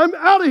pressure. I'm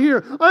out of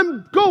here.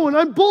 I'm going.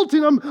 I'm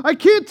bolting. I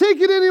can't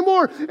take it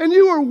anymore. And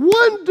you are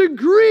 1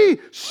 degree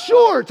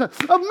short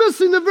of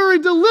missing the very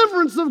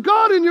deliverance of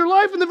God in your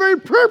life and the very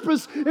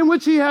purpose in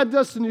which He had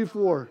destined you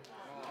for.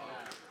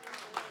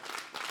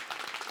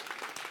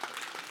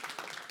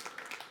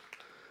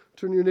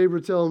 Turn to your neighbor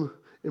and tell him,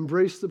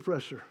 embrace the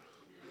pressure.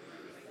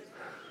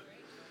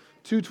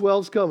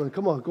 212's coming.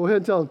 Come on, go ahead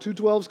and tell them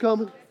 212's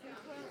coming.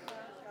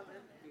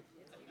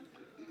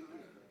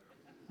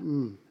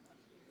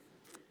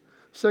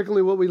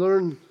 Secondly, what we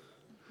learn,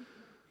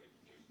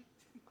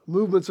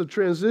 movements of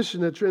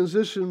transition. That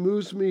transition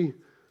moves me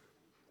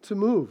to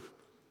move.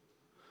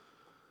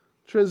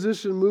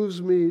 Transition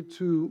moves me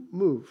to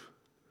move.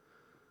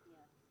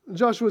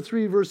 Joshua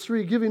 3, verse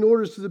 3, giving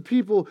orders to the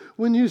people,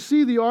 when you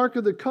see the ark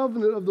of the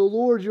covenant of the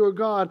Lord your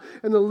God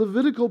and the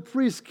Levitical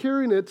priests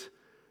carrying it,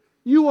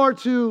 you are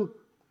to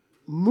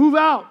move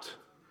out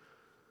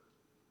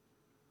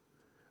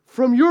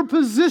from your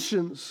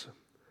positions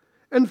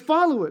and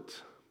follow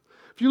it.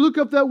 If you look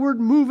up that word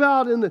move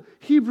out in the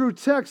Hebrew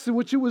text in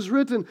which it was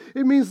written,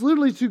 it means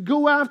literally to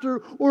go after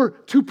or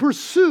to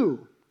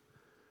pursue.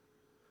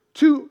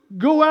 To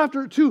go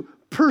after, to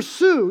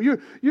pursue.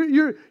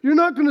 You're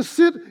not going to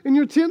sit in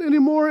your tent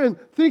anymore and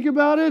think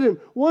about it and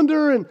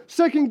wonder and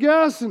second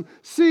guess and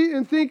see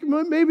and think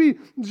maybe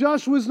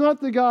Joshua's not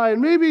the guy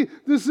and maybe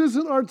this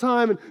isn't our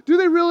time. And do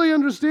they really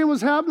understand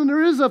what's happening?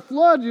 There is a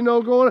flood, going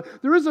on.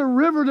 There is a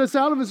river that's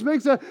out of its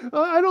banks. I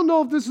don't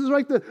know if this is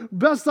like the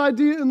best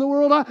idea in the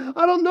world.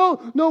 I don't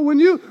know. No, when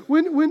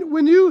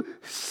you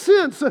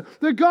sense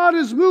that God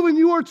is moving,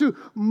 you are to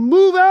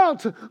move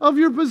out of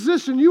your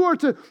position. You are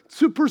to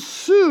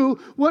pursue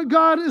what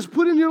God is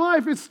put in your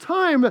life. It's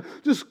time.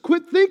 Just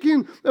quit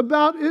thinking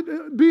about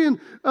it being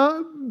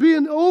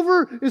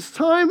over. It's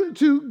time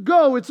to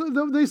go.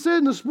 They say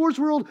in the sports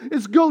world,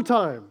 it's go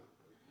time.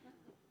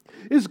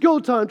 It's go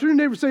time. Turn to your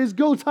neighbor and say, it's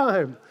go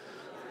time.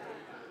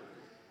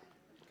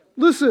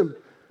 Listen,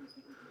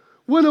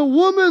 when a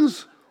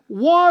woman's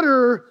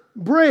water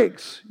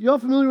breaks, y'all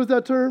familiar with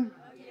that term?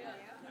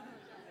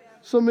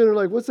 Some men are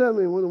like, what's that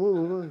mean? When a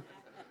woman,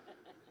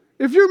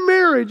 if you're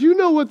married, you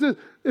know what this,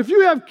 if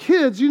you have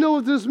kids, you know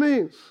what this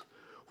means.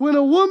 When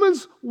a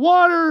woman's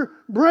water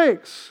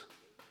breaks,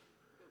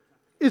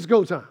 it's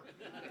go time.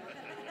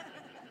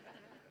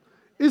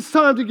 It's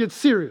time to get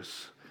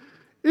serious.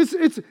 This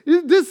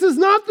is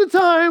not the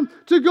time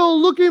to go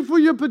looking for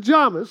your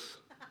pajamas,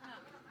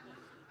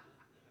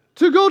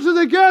 to go to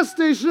the gas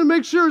station and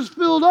make sure it's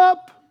filled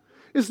up.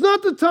 It's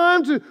not the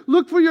time to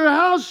look for your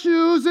house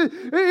shoes.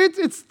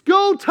 It's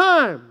go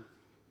time.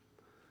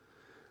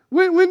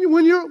 When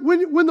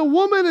the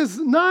woman is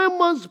 9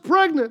 months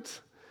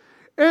pregnant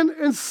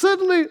and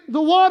suddenly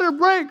the water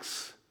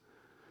breaks,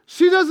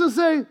 she doesn't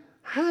say,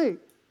 hey,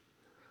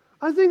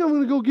 I think I'm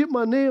going to go get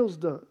my nails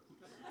done.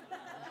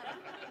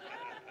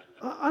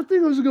 I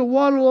think I'm just going to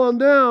waddle on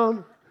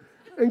down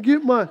and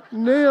get my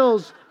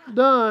nails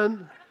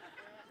done.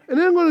 And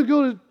then I'm going to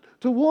go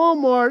to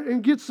Walmart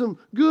and get some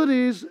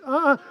goodies.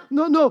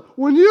 No.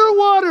 When your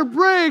water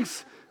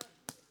breaks,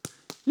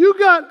 you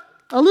got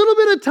a little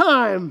bit of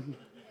time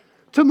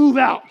to move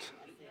out.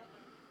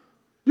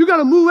 You got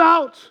to move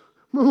out.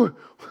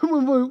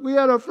 When we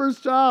had our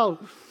first child,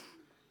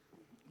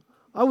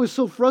 I was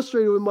so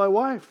frustrated with my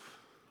wife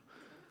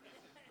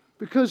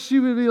because she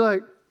would be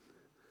like,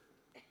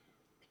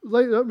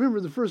 I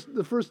remember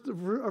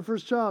our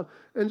first child,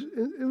 and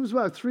it was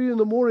about 3 a.m,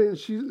 and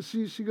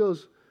she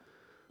goes,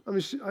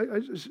 she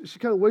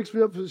kind of wakes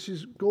me up and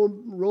she's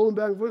rolling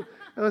back and forth,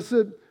 and I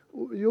said,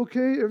 you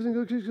okay? Everything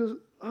okay? She goes,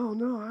 oh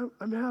no,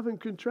 I'm having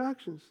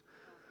contractions.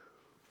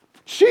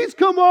 She's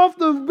come off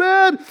the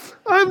bed.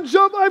 I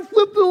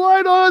flipped the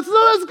light on. I said,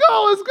 let's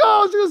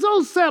go. She goes,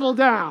 oh, settle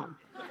down.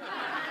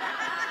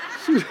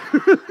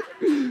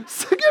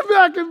 Get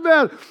back in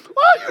bed.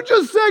 Oh, you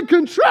just said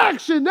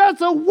contraction.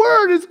 That's a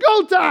word. It's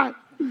go time.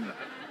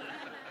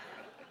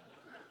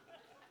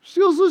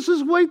 She goes, let's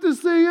just wait this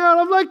thing out.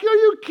 I'm like, are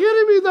you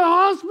kidding me? The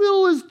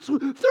hospital is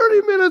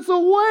 30 minutes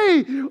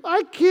away.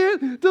 I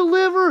can't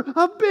deliver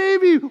a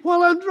baby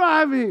while I'm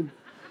driving.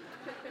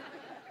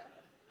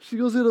 She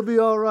goes, it'll be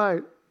all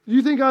right.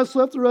 You think I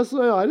slept the rest of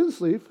the night? I didn't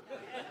sleep.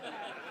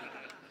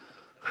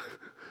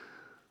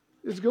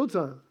 It's go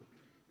time.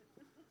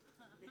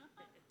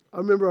 I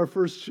remember our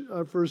first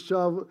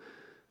child,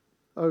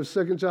 our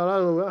second child. I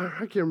don't know.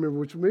 I can't remember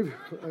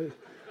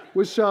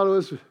which child it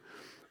was.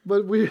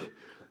 But we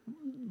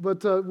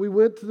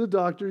went to the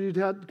doctor. He'd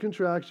had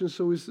contractions,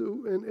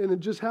 and it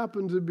just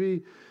happened to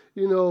be,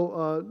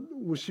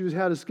 she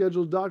had a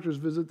scheduled doctor's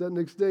visit that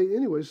next day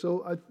anyway.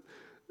 So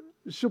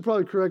she'll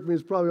probably correct me.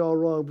 It's probably all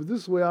wrong, but this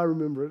is the way I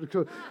remember it.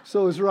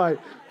 So it's right.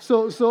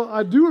 So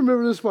I do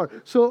remember this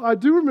part. So I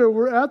do remember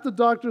we're at the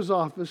doctor's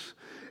office,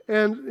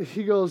 and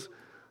he goes,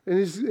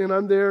 and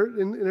I'm there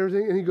and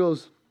everything, and he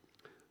goes,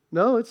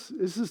 no, it's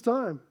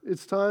time.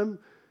 It's time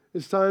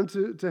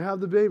to have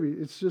the baby.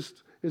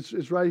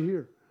 It's right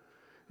here.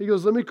 He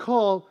goes, let me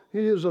call.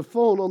 There's a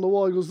phone on the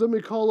wall. He goes, let me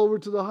call over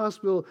to the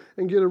hospital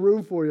and get a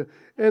room for you.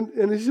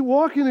 And he's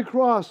walking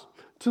across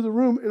to the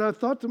room, and I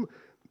thought to him,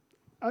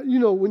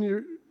 when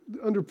you're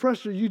under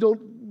pressure, you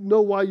don't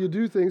know why you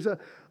do things.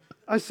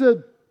 I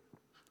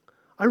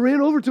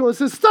ran over to him and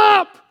said,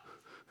 stop!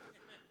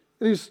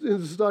 And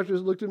this doctor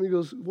looked at me and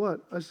goes,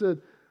 what? I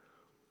said,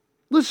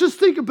 let's just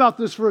think about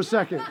this for a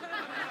second.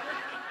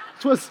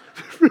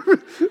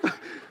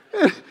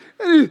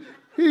 And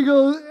he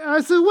goes, I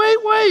said,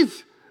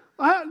 wait.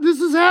 This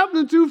is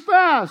happening too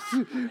fast.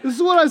 This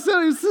is what I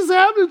said. This is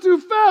happening too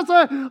fast.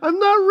 I'm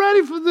not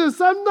ready for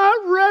this. I'm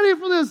not ready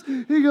for this.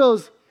 He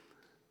goes,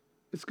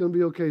 it's going to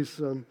be okay,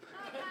 son.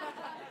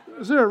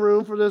 Is there a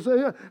room for this?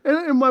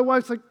 And my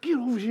wife's like, get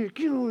over here.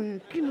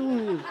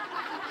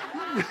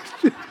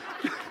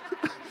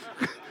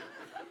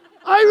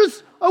 I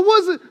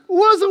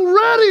wasn't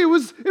ready.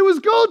 It was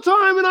go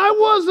time, and I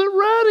wasn't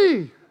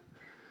ready.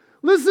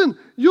 Listen,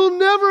 you'll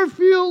never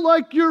feel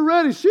like you're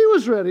ready. She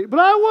was ready, but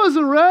I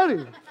wasn't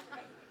ready.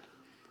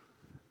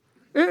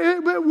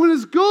 But when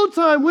it's go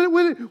time,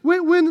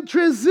 when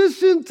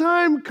transition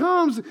time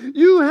comes,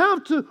 you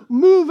have to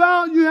move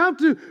out. You have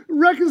to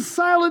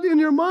reconcile it in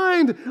your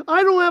mind.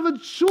 I don't have a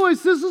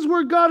choice. This is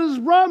where God has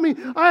brought me.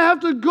 I have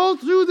to go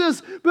through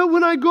this. But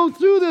when I go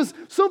through this,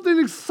 something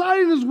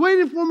exciting is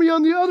waiting for me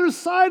on the other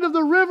side of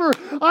the river.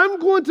 I'm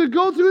going to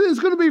go through it.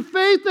 It's going to be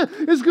faith.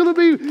 It's going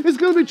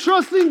to be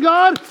trusting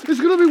God. It's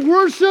going to be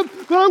worship.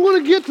 But I'm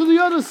going to get to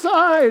the other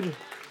side.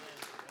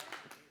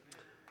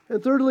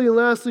 And thirdly and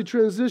lastly,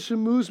 transition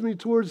moves me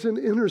towards an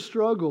inner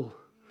struggle.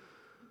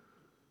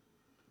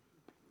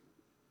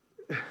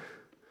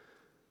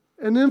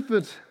 An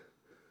infant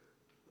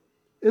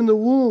in the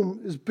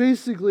womb is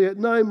basically at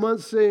 9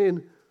 months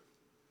saying,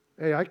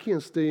 hey, I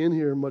can't stay in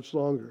here much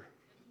longer.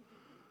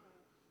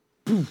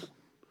 Poof,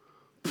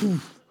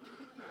 poof,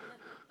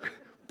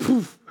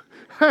 poof.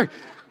 Hey,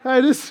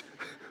 this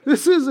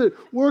isn't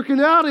working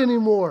out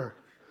anymore.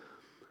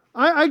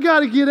 I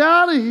got to get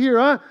out of here.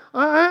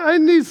 I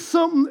need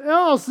something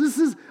else.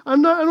 I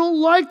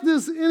don't like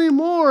this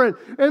anymore.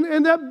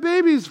 And that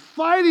baby's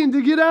fighting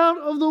to get out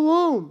of the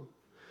womb.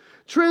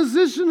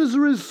 Transition is a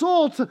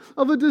result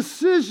of a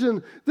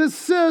decision that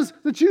says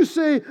that you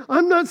say,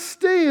 I'm not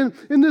staying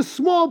in this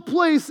small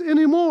place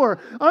anymore.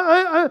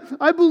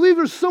 I believe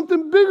there's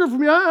something bigger for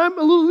me. I'm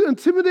a little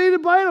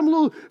intimidated by it. I'm a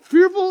little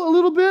fearful a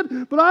little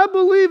bit, but I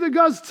believe that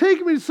God's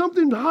taking me to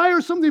something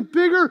higher, something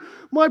bigger,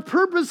 my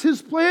purpose,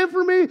 His plan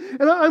for me,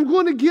 and I'm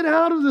going to get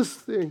out of this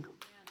thing.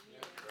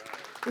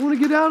 I want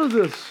to get out of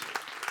this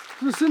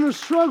inner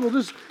struggle,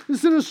 this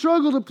inner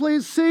struggle to play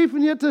it safe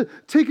and yet to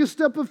take a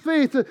step of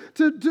faith,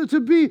 to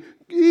be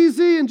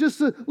easy and just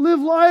to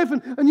live life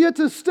and yet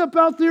to step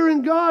out there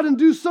in God and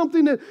do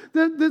something that's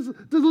a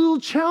little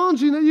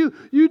challenging that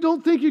you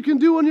don't think you can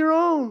do on your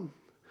own.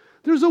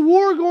 There's a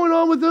war going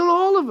on within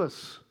all of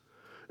us,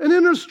 an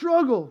inner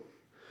struggle.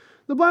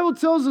 The Bible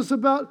tells us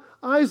about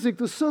Isaac,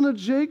 the son of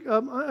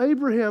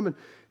Abraham,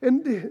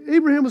 and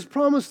Abraham was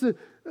promised to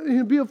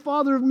be a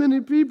father of many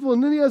people,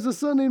 and then he has a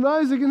son named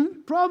Isaac. And the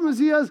problem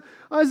is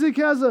Isaac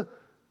has a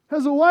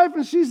wife,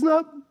 and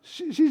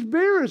she's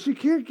barren. She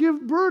can't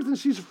give birth, and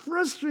she's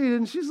frustrated.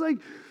 And she's like,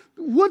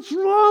 "What's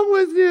wrong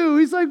with you?"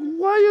 He's like,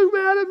 "Why are you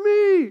mad at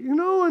me?"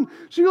 And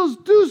she goes,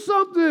 "Do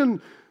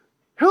something.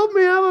 Help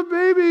me have a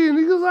baby." And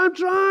he goes, "I'm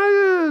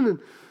trying."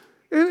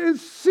 And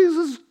she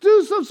says,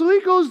 "Do something." So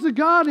he goes to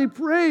God and he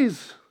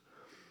prays.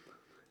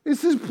 It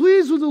says,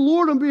 please with the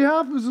Lord on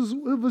behalf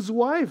of his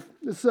wife,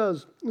 it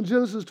says in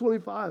Genesis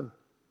 25,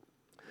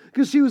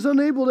 because she was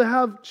unable to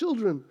have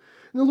children.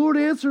 And the Lord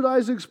answered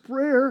Isaac's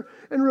prayer,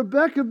 and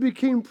Rebekah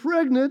became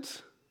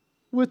pregnant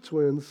with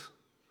twins.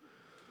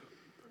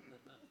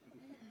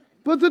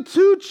 But the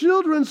two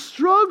children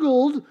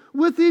struggled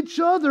with each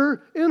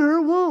other in her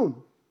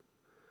womb.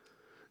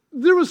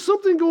 There was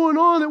something going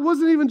on that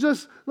wasn't even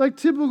just like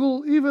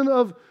typical even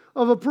of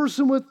a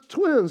person with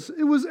twins.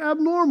 It was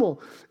abnormal.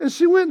 And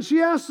she went and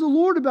she asked the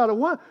Lord about it.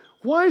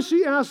 Why is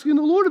she asking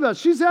the Lord about it?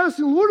 She's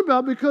asking the Lord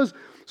about it because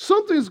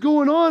something's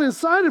going on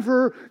inside of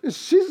her. And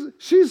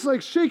she's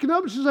like shaken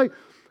up. And she's like,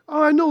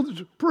 oh, I know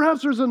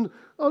perhaps there's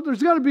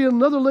got to be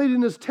another lady in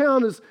this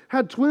town that's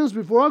had twins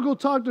before. I'll go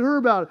talk to her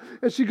about it.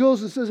 And she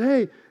goes and says,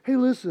 hey,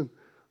 listen.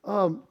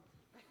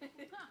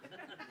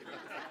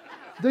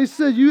 They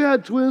said you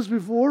had twins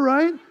before,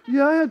 right?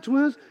 Yeah, I had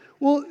twins.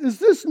 Well, is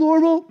this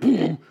normal?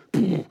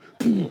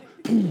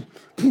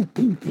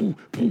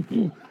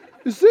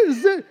 Is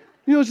that,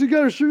 she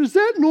got her shirt. Is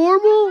that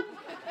normal?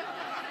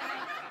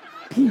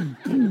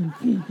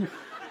 The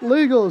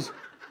lady goes,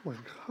 oh my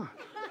God.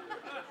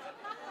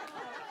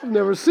 I've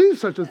never seen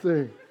such a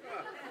thing.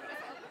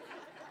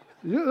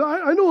 Yeah,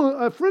 I know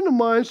a friend of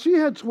mine, she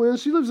had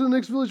twins. She lives in the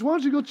next village. Why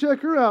don't you go check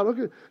her out?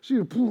 Okay.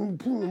 She boom,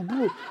 boom,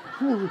 boom,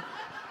 boom.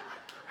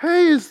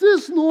 Hey, is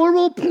this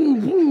normal? Boom,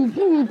 boom,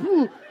 boom,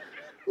 boom.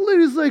 The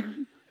lady's like,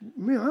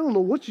 man, I don't know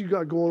what you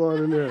got going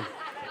on in there.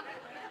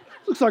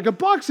 Looks like a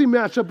boxing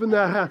match up in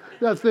that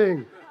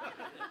thing.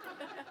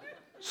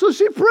 So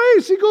she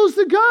prays. She goes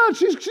to God.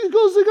 She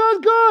goes to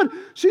God.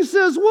 She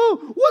says, whoa,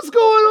 what's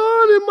going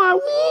on in my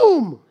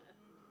womb?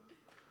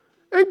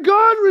 And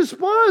God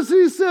responds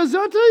and he says,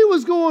 I'll tell you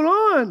what's going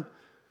on.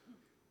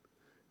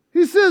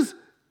 He says,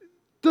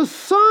 the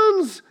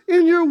sons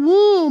in your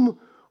womb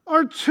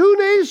are two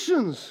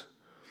nations,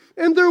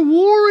 and they're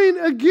warring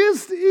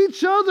against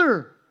each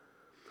other.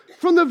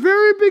 From the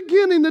very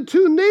beginning, the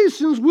two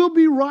nations will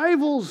be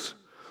rivals.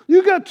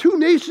 You got two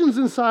nations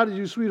inside of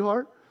you,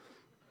 sweetheart.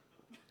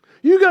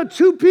 You got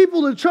two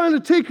people that are trying to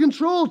take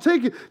control,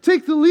 take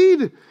the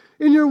lead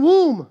in your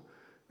womb.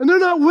 And they're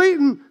not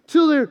waiting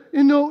till they're,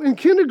 in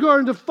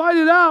kindergarten to fight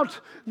it out.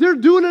 They're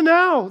doing it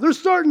now. They're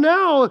starting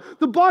now.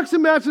 The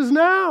boxing match is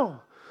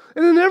now.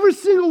 And in every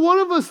single one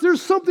of us,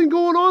 there's something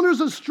going on.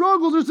 There's a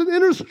struggle. There's an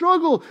inner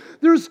struggle.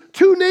 There's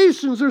two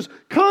nations. There's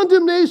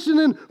condemnation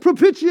and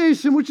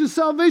propitiation, which is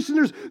salvation.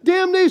 There's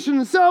damnation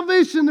and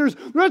salvation. There's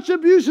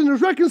retribution.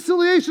 There's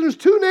reconciliation. There's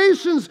two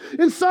nations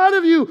inside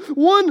of you.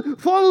 One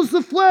follows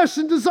the flesh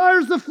and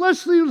desires the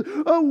fleshly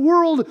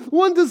world.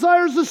 One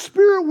desires the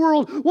spirit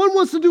world. One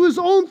wants to do his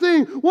own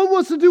thing. One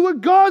wants to do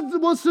what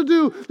God wants to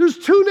do. There's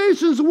two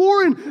nations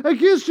warring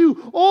against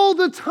you all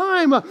the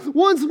time.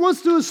 One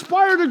wants to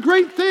aspire to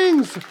great things.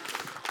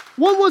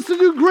 One wants to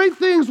do great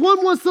things.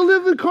 One wants to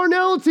live in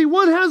carnality.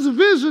 One has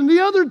vision. The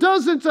other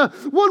doesn't.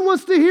 One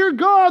wants to hear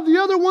God. The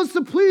other wants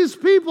to please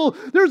people.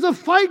 There's a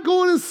fight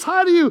going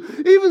inside of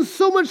you, even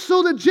so much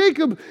so that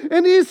Jacob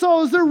and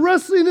Esau, as they're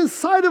wrestling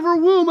inside of her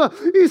womb,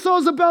 Esau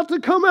is about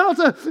to come out,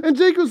 and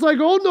Jacob's like,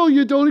 oh, no,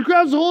 you don't. He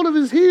grabs hold of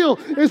his heel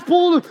and is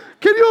pulling him.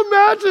 Can you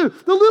imagine?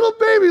 The little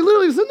baby,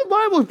 literally, it's in the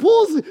Bible,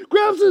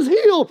 grabs his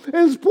heel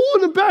and is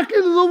pulling him back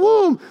into the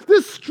womb.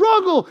 This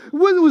struggle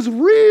was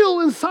real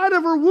inside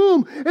of her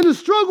womb, and the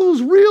struggle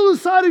is real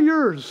inside of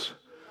yours.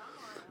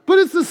 But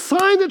it's a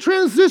sign that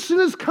transition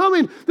is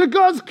coming, that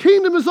God's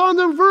kingdom is on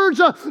the verge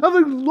of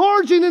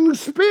enlarging and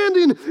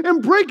expanding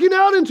and breaking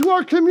out into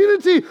our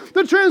community.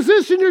 The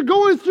transition you're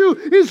going through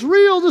is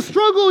real. The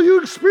struggle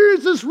you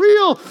experience is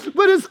real,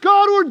 but it's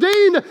God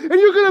ordained, and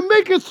you're going to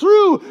make it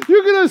through.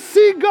 You're going to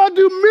see God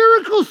do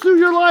miracles through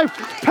your life.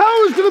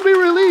 Power is going to be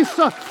released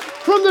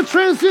from the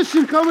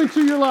transition coming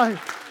to your life.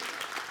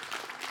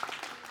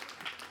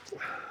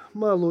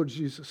 My Lord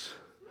Jesus.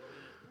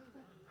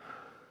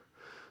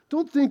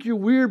 Don't think you're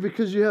weird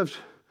because you have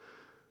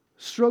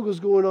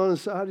struggles going on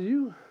inside of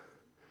you.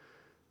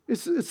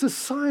 It's a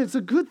sign, it's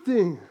a good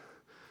thing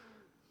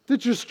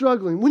that you're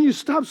struggling. When you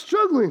stop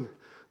struggling,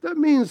 that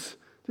means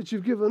that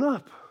you've given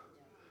up.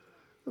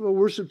 Have a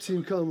worship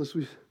team come as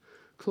we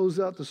close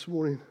out this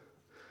morning.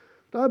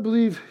 But I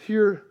believe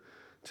here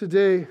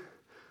today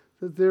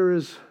that there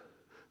is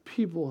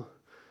people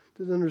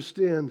that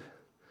understand,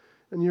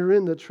 and you're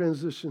in that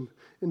transition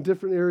in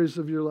different areas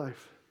of your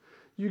life.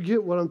 You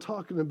get what I'm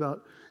talking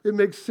about. It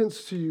makes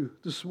sense to you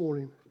this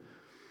morning.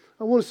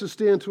 I want us to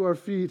stand to our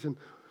feet, and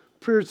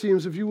prayer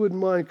teams, if you wouldn't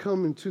mind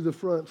coming to the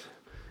front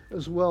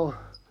as well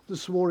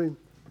this morning.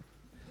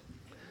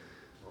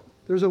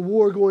 There's a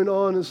war going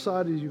on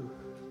inside of you.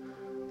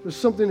 There's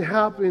something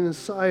happening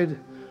inside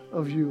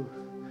of you.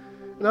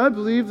 And I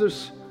believe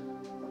there's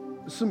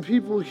some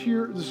people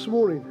here this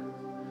morning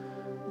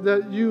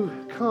that you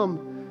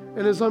come,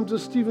 and as I'm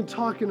just even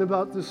talking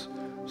about this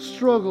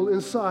struggle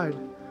inside,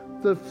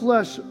 the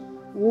flesh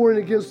warring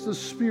against the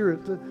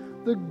spirit,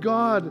 the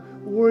God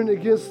warring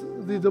against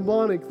the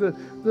demonic,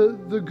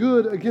 the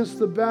good against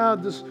the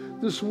bad,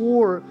 this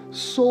war,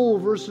 soul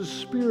versus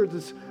spirit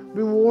that's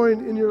been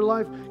warring in your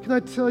life. Can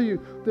I tell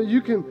you that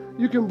you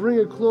can bring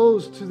a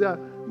close to that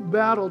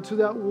battle, to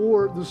that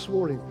war this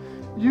morning?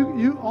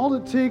 You all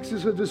it takes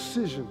is a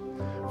decision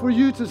for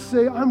you to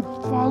say, I'm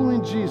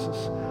following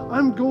Jesus.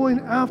 I'm going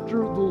after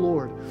the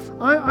Lord.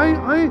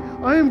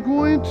 I am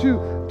going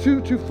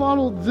to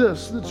follow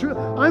this.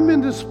 I'm in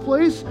this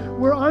place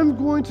where I'm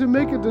going to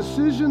make a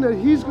decision that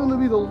He's going to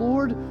be the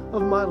Lord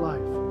of my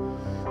life.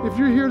 If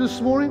you're here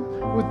this morning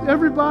with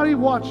everybody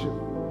watching,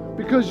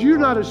 because you're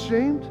not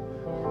ashamed,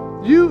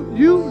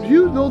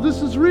 you know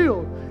this is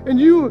real, and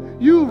you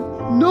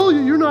know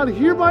that you're not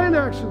here by an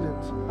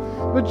accident.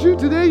 But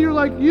today you're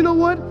like, you know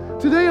what?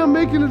 Today I'm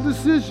making a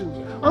decision.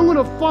 I'm going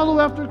to follow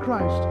after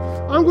Christ.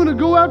 I'm going to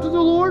go after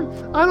the Lord.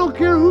 I don't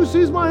care who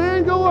sees my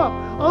hand go up.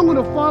 I'm going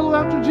to follow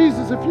after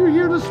Jesus. If you're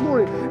here this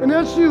morning and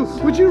that's you,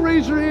 would you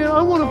raise your hand?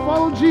 I want to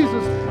follow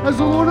Jesus as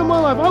the Lord of my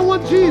life. I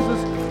want Jesus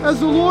as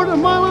the Lord of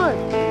my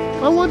life.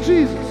 I want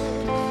Jesus.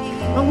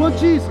 I want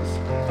Jesus.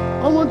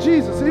 I want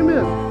Jesus.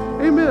 Amen.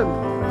 Amen.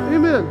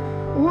 Amen.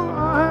 Well,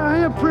 I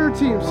have prayer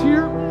teams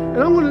here, and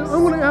I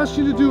want to ask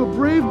you to do a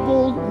brave,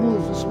 bold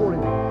move this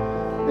morning.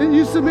 And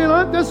you said,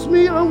 man, that's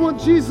me. I want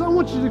Jesus. I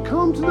want you to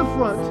come to the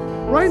front.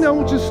 Right now, I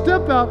want you to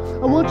step out.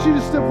 I want you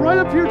to step right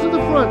up here to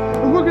the front.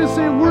 And we're going to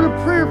say a word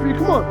of prayer for you.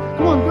 Come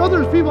on.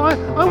 Others, people, I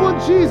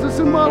want Jesus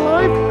in my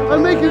life.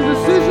 I'm making a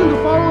decision to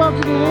follow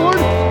after the Lord.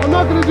 I'm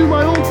not going to do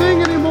my own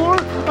thing anymore.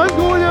 I'm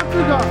going after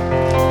God.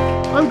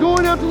 I'm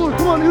going after the Lord.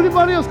 Come on,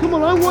 anybody else? Come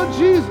on, I want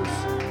Jesus.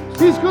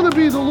 He's going to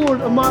be the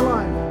Lord of my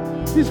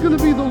life. He's going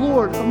to be the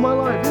Lord of my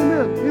life.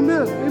 Amen.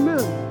 Amen.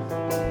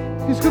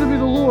 Amen. He's going to be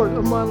the Lord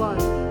of my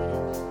life.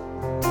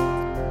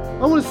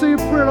 I want to say a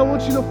prayer, and I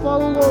want you to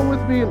follow along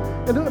with me.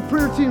 And the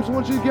prayer teams, I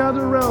want you to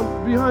gather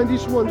around behind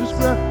each one. Just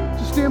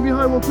stand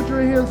behind one. Put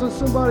your hands on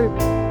somebody.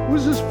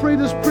 Let's just pray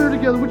this prayer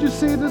together. Would you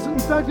say this? In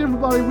fact,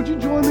 everybody, would you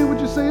join me? Would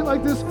you say it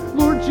like this?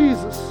 Lord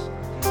Jesus,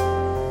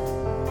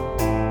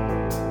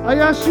 I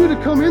ask you to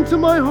come into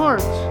my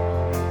heart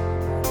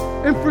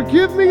and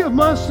forgive me of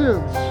my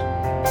sins.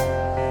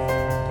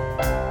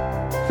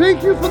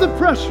 Thank you for the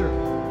pressure.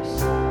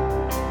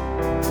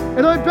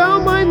 And I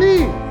bow my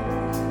knee.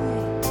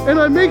 And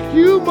I make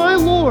you my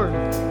Lord,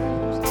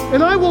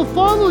 and I will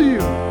follow you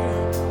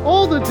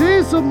all the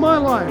days of my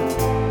life.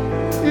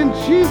 In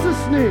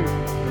Jesus' name,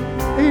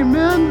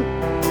 amen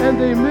and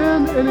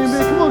amen and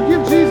amen. Come on,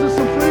 give Jesus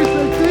some praise.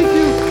 Thank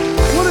you.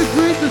 What a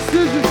great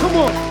decision. Come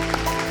on.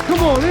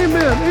 Come on.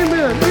 Amen.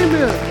 Amen.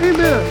 Amen.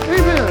 Amen.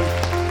 Amen.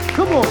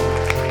 Come on.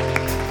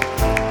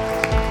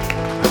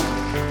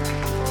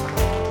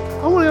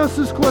 I want to ask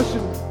this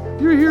question.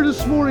 You're here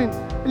this morning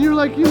and you're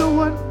like, you know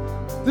what?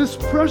 This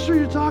pressure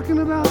you're talking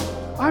about,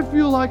 I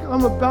feel like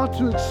I'm about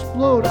to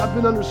explode. I've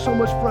been under so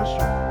much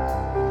pressure.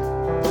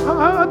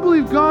 I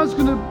believe God's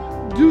going to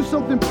do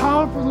something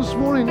powerful this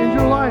morning in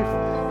your life.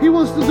 He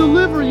wants to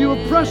deliver you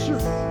of pressure.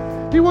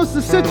 He wants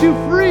to set you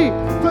free,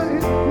 but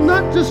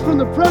not just from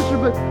the pressure,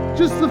 but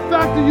just the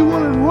fact that you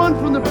want to run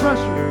from the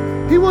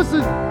pressure. He wants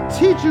to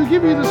teach you,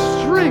 give you the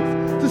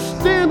strength to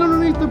stand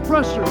underneath the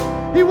pressure.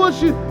 He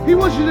wants you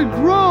to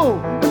grow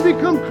and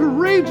become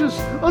courageous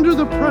under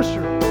the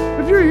pressure.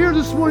 If you're here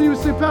this morning, you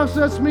would say, Pastor,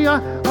 that's me.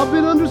 I've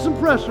been under some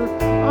pressure.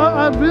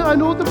 I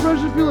know what the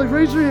pressure feels like.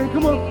 Raise your hand.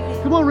 Come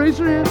on, raise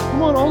your hand.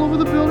 Come on, all over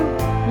the building.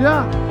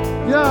 Yeah,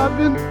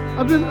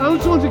 I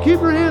just want you to keep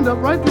your hand up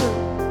right there.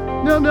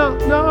 Now,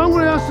 I'm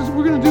going to ask this.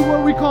 We're going to do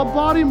what we call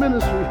body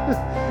ministry.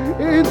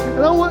 and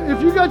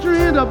if you got your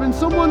hand up and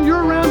someone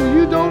you're around and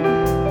you don't,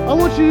 I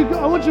want you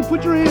to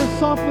put your hand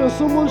softly on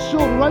someone's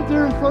shoulder right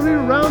there in front of you,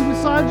 around,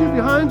 beside you,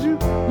 behind you.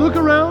 Look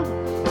around.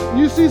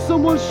 You see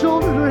someone's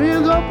shoulder, their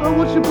hand up, I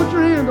want you to put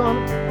your hand on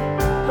it.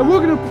 And we're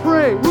going to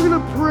pray. We're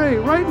going to pray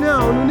right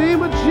now in the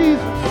name of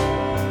Jesus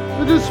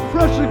that this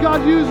pressure,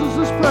 God uses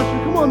this pressure.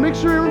 Come on, make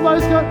sure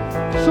everybody's got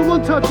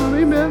someone touching them.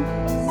 Amen.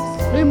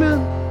 Amen.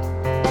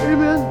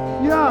 Amen.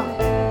 Yeah.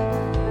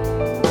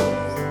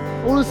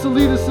 I want us to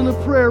lead us in a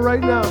prayer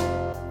right now.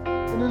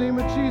 In the name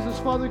of Jesus,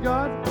 Father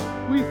God,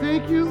 we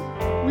thank you.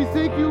 We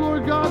thank you,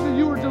 Lord God, that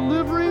you are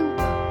delivering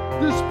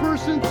this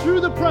person through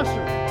the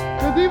pressure.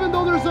 And even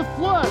though there's a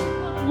flood,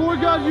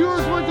 Lord God, you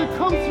are going to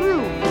come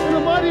through in a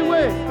mighty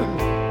way.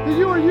 And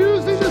you are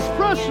using this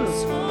pressure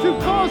to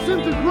cause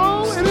him to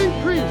grow and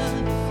increase.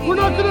 We're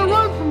not going to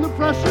run from the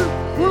pressure.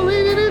 We're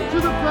leaning into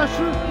the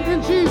pressure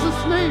in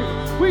Jesus' name.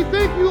 We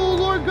thank you, O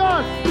Lord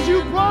God, that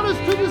you brought us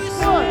to this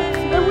flood,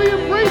 and we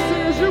embrace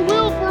it as your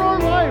will for our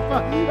life.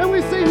 And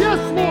we say, yes,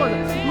 Lord.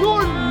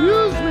 Lord,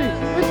 use me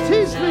and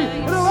teach me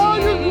and allow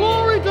your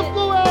glory to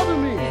flow out of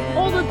me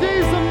all the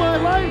days of my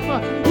life.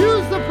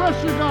 Use the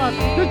pressure, God,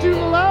 that you've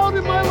allowed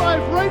in my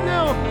life right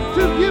now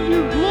to give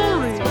you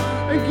glory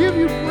and give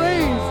you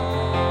praise.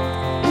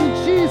 In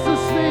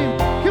Jesus' name,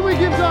 can we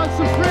give God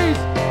some praise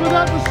for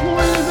that this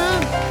morning?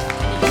 Amen.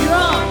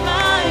 Yeah.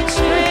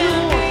 Thank you,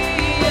 Lord.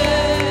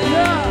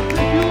 Yeah.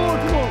 Thank you, Lord.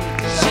 Come on.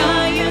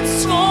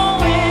 Giants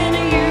fall and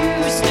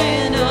you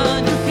stand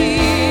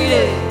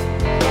undefeated.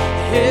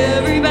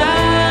 Every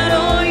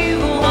battle you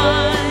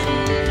won,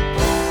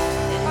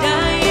 and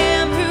I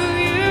am who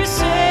you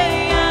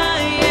say I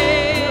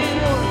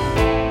am.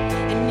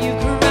 And you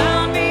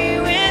crown me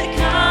with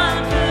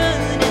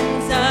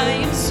confidence. I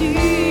am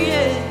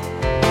seated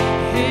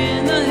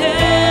in the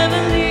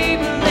heavenly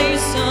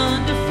place,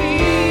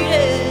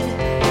 undefeated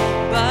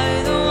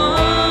by the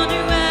one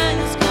who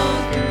has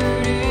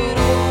conquered it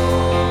all.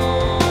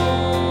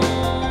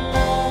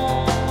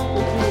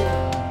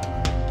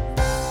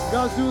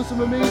 God's doing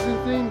some amazing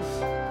things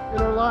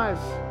in our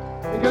lives.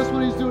 And guess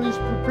what he's doing? He's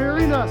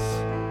preparing us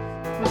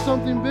for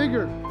something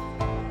bigger.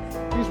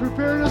 He's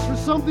preparing us for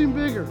something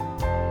bigger,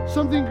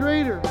 something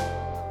greater,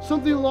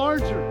 something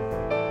larger.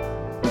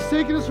 He's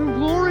taking us from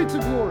glory to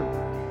glory,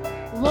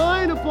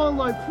 line upon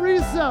line,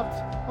 precept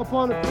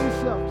upon a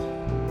precept.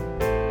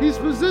 He's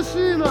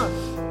positioning us.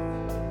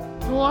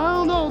 So I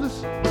don't know,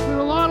 there's been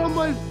a lot on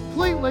my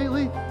plate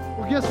lately.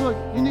 Well, guess what?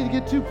 You need to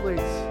get 2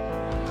 plates.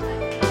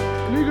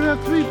 And you're going to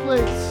have 3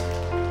 plates.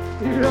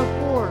 You're going to have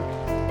 4.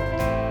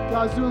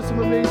 God's doing some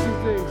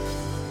amazing things.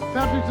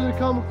 Patrick's going to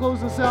come and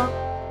close us out.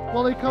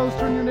 While he comes,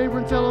 turn to your neighbor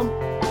and tell him,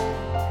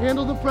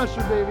 handle the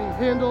pressure, baby.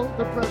 Handle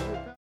the pressure.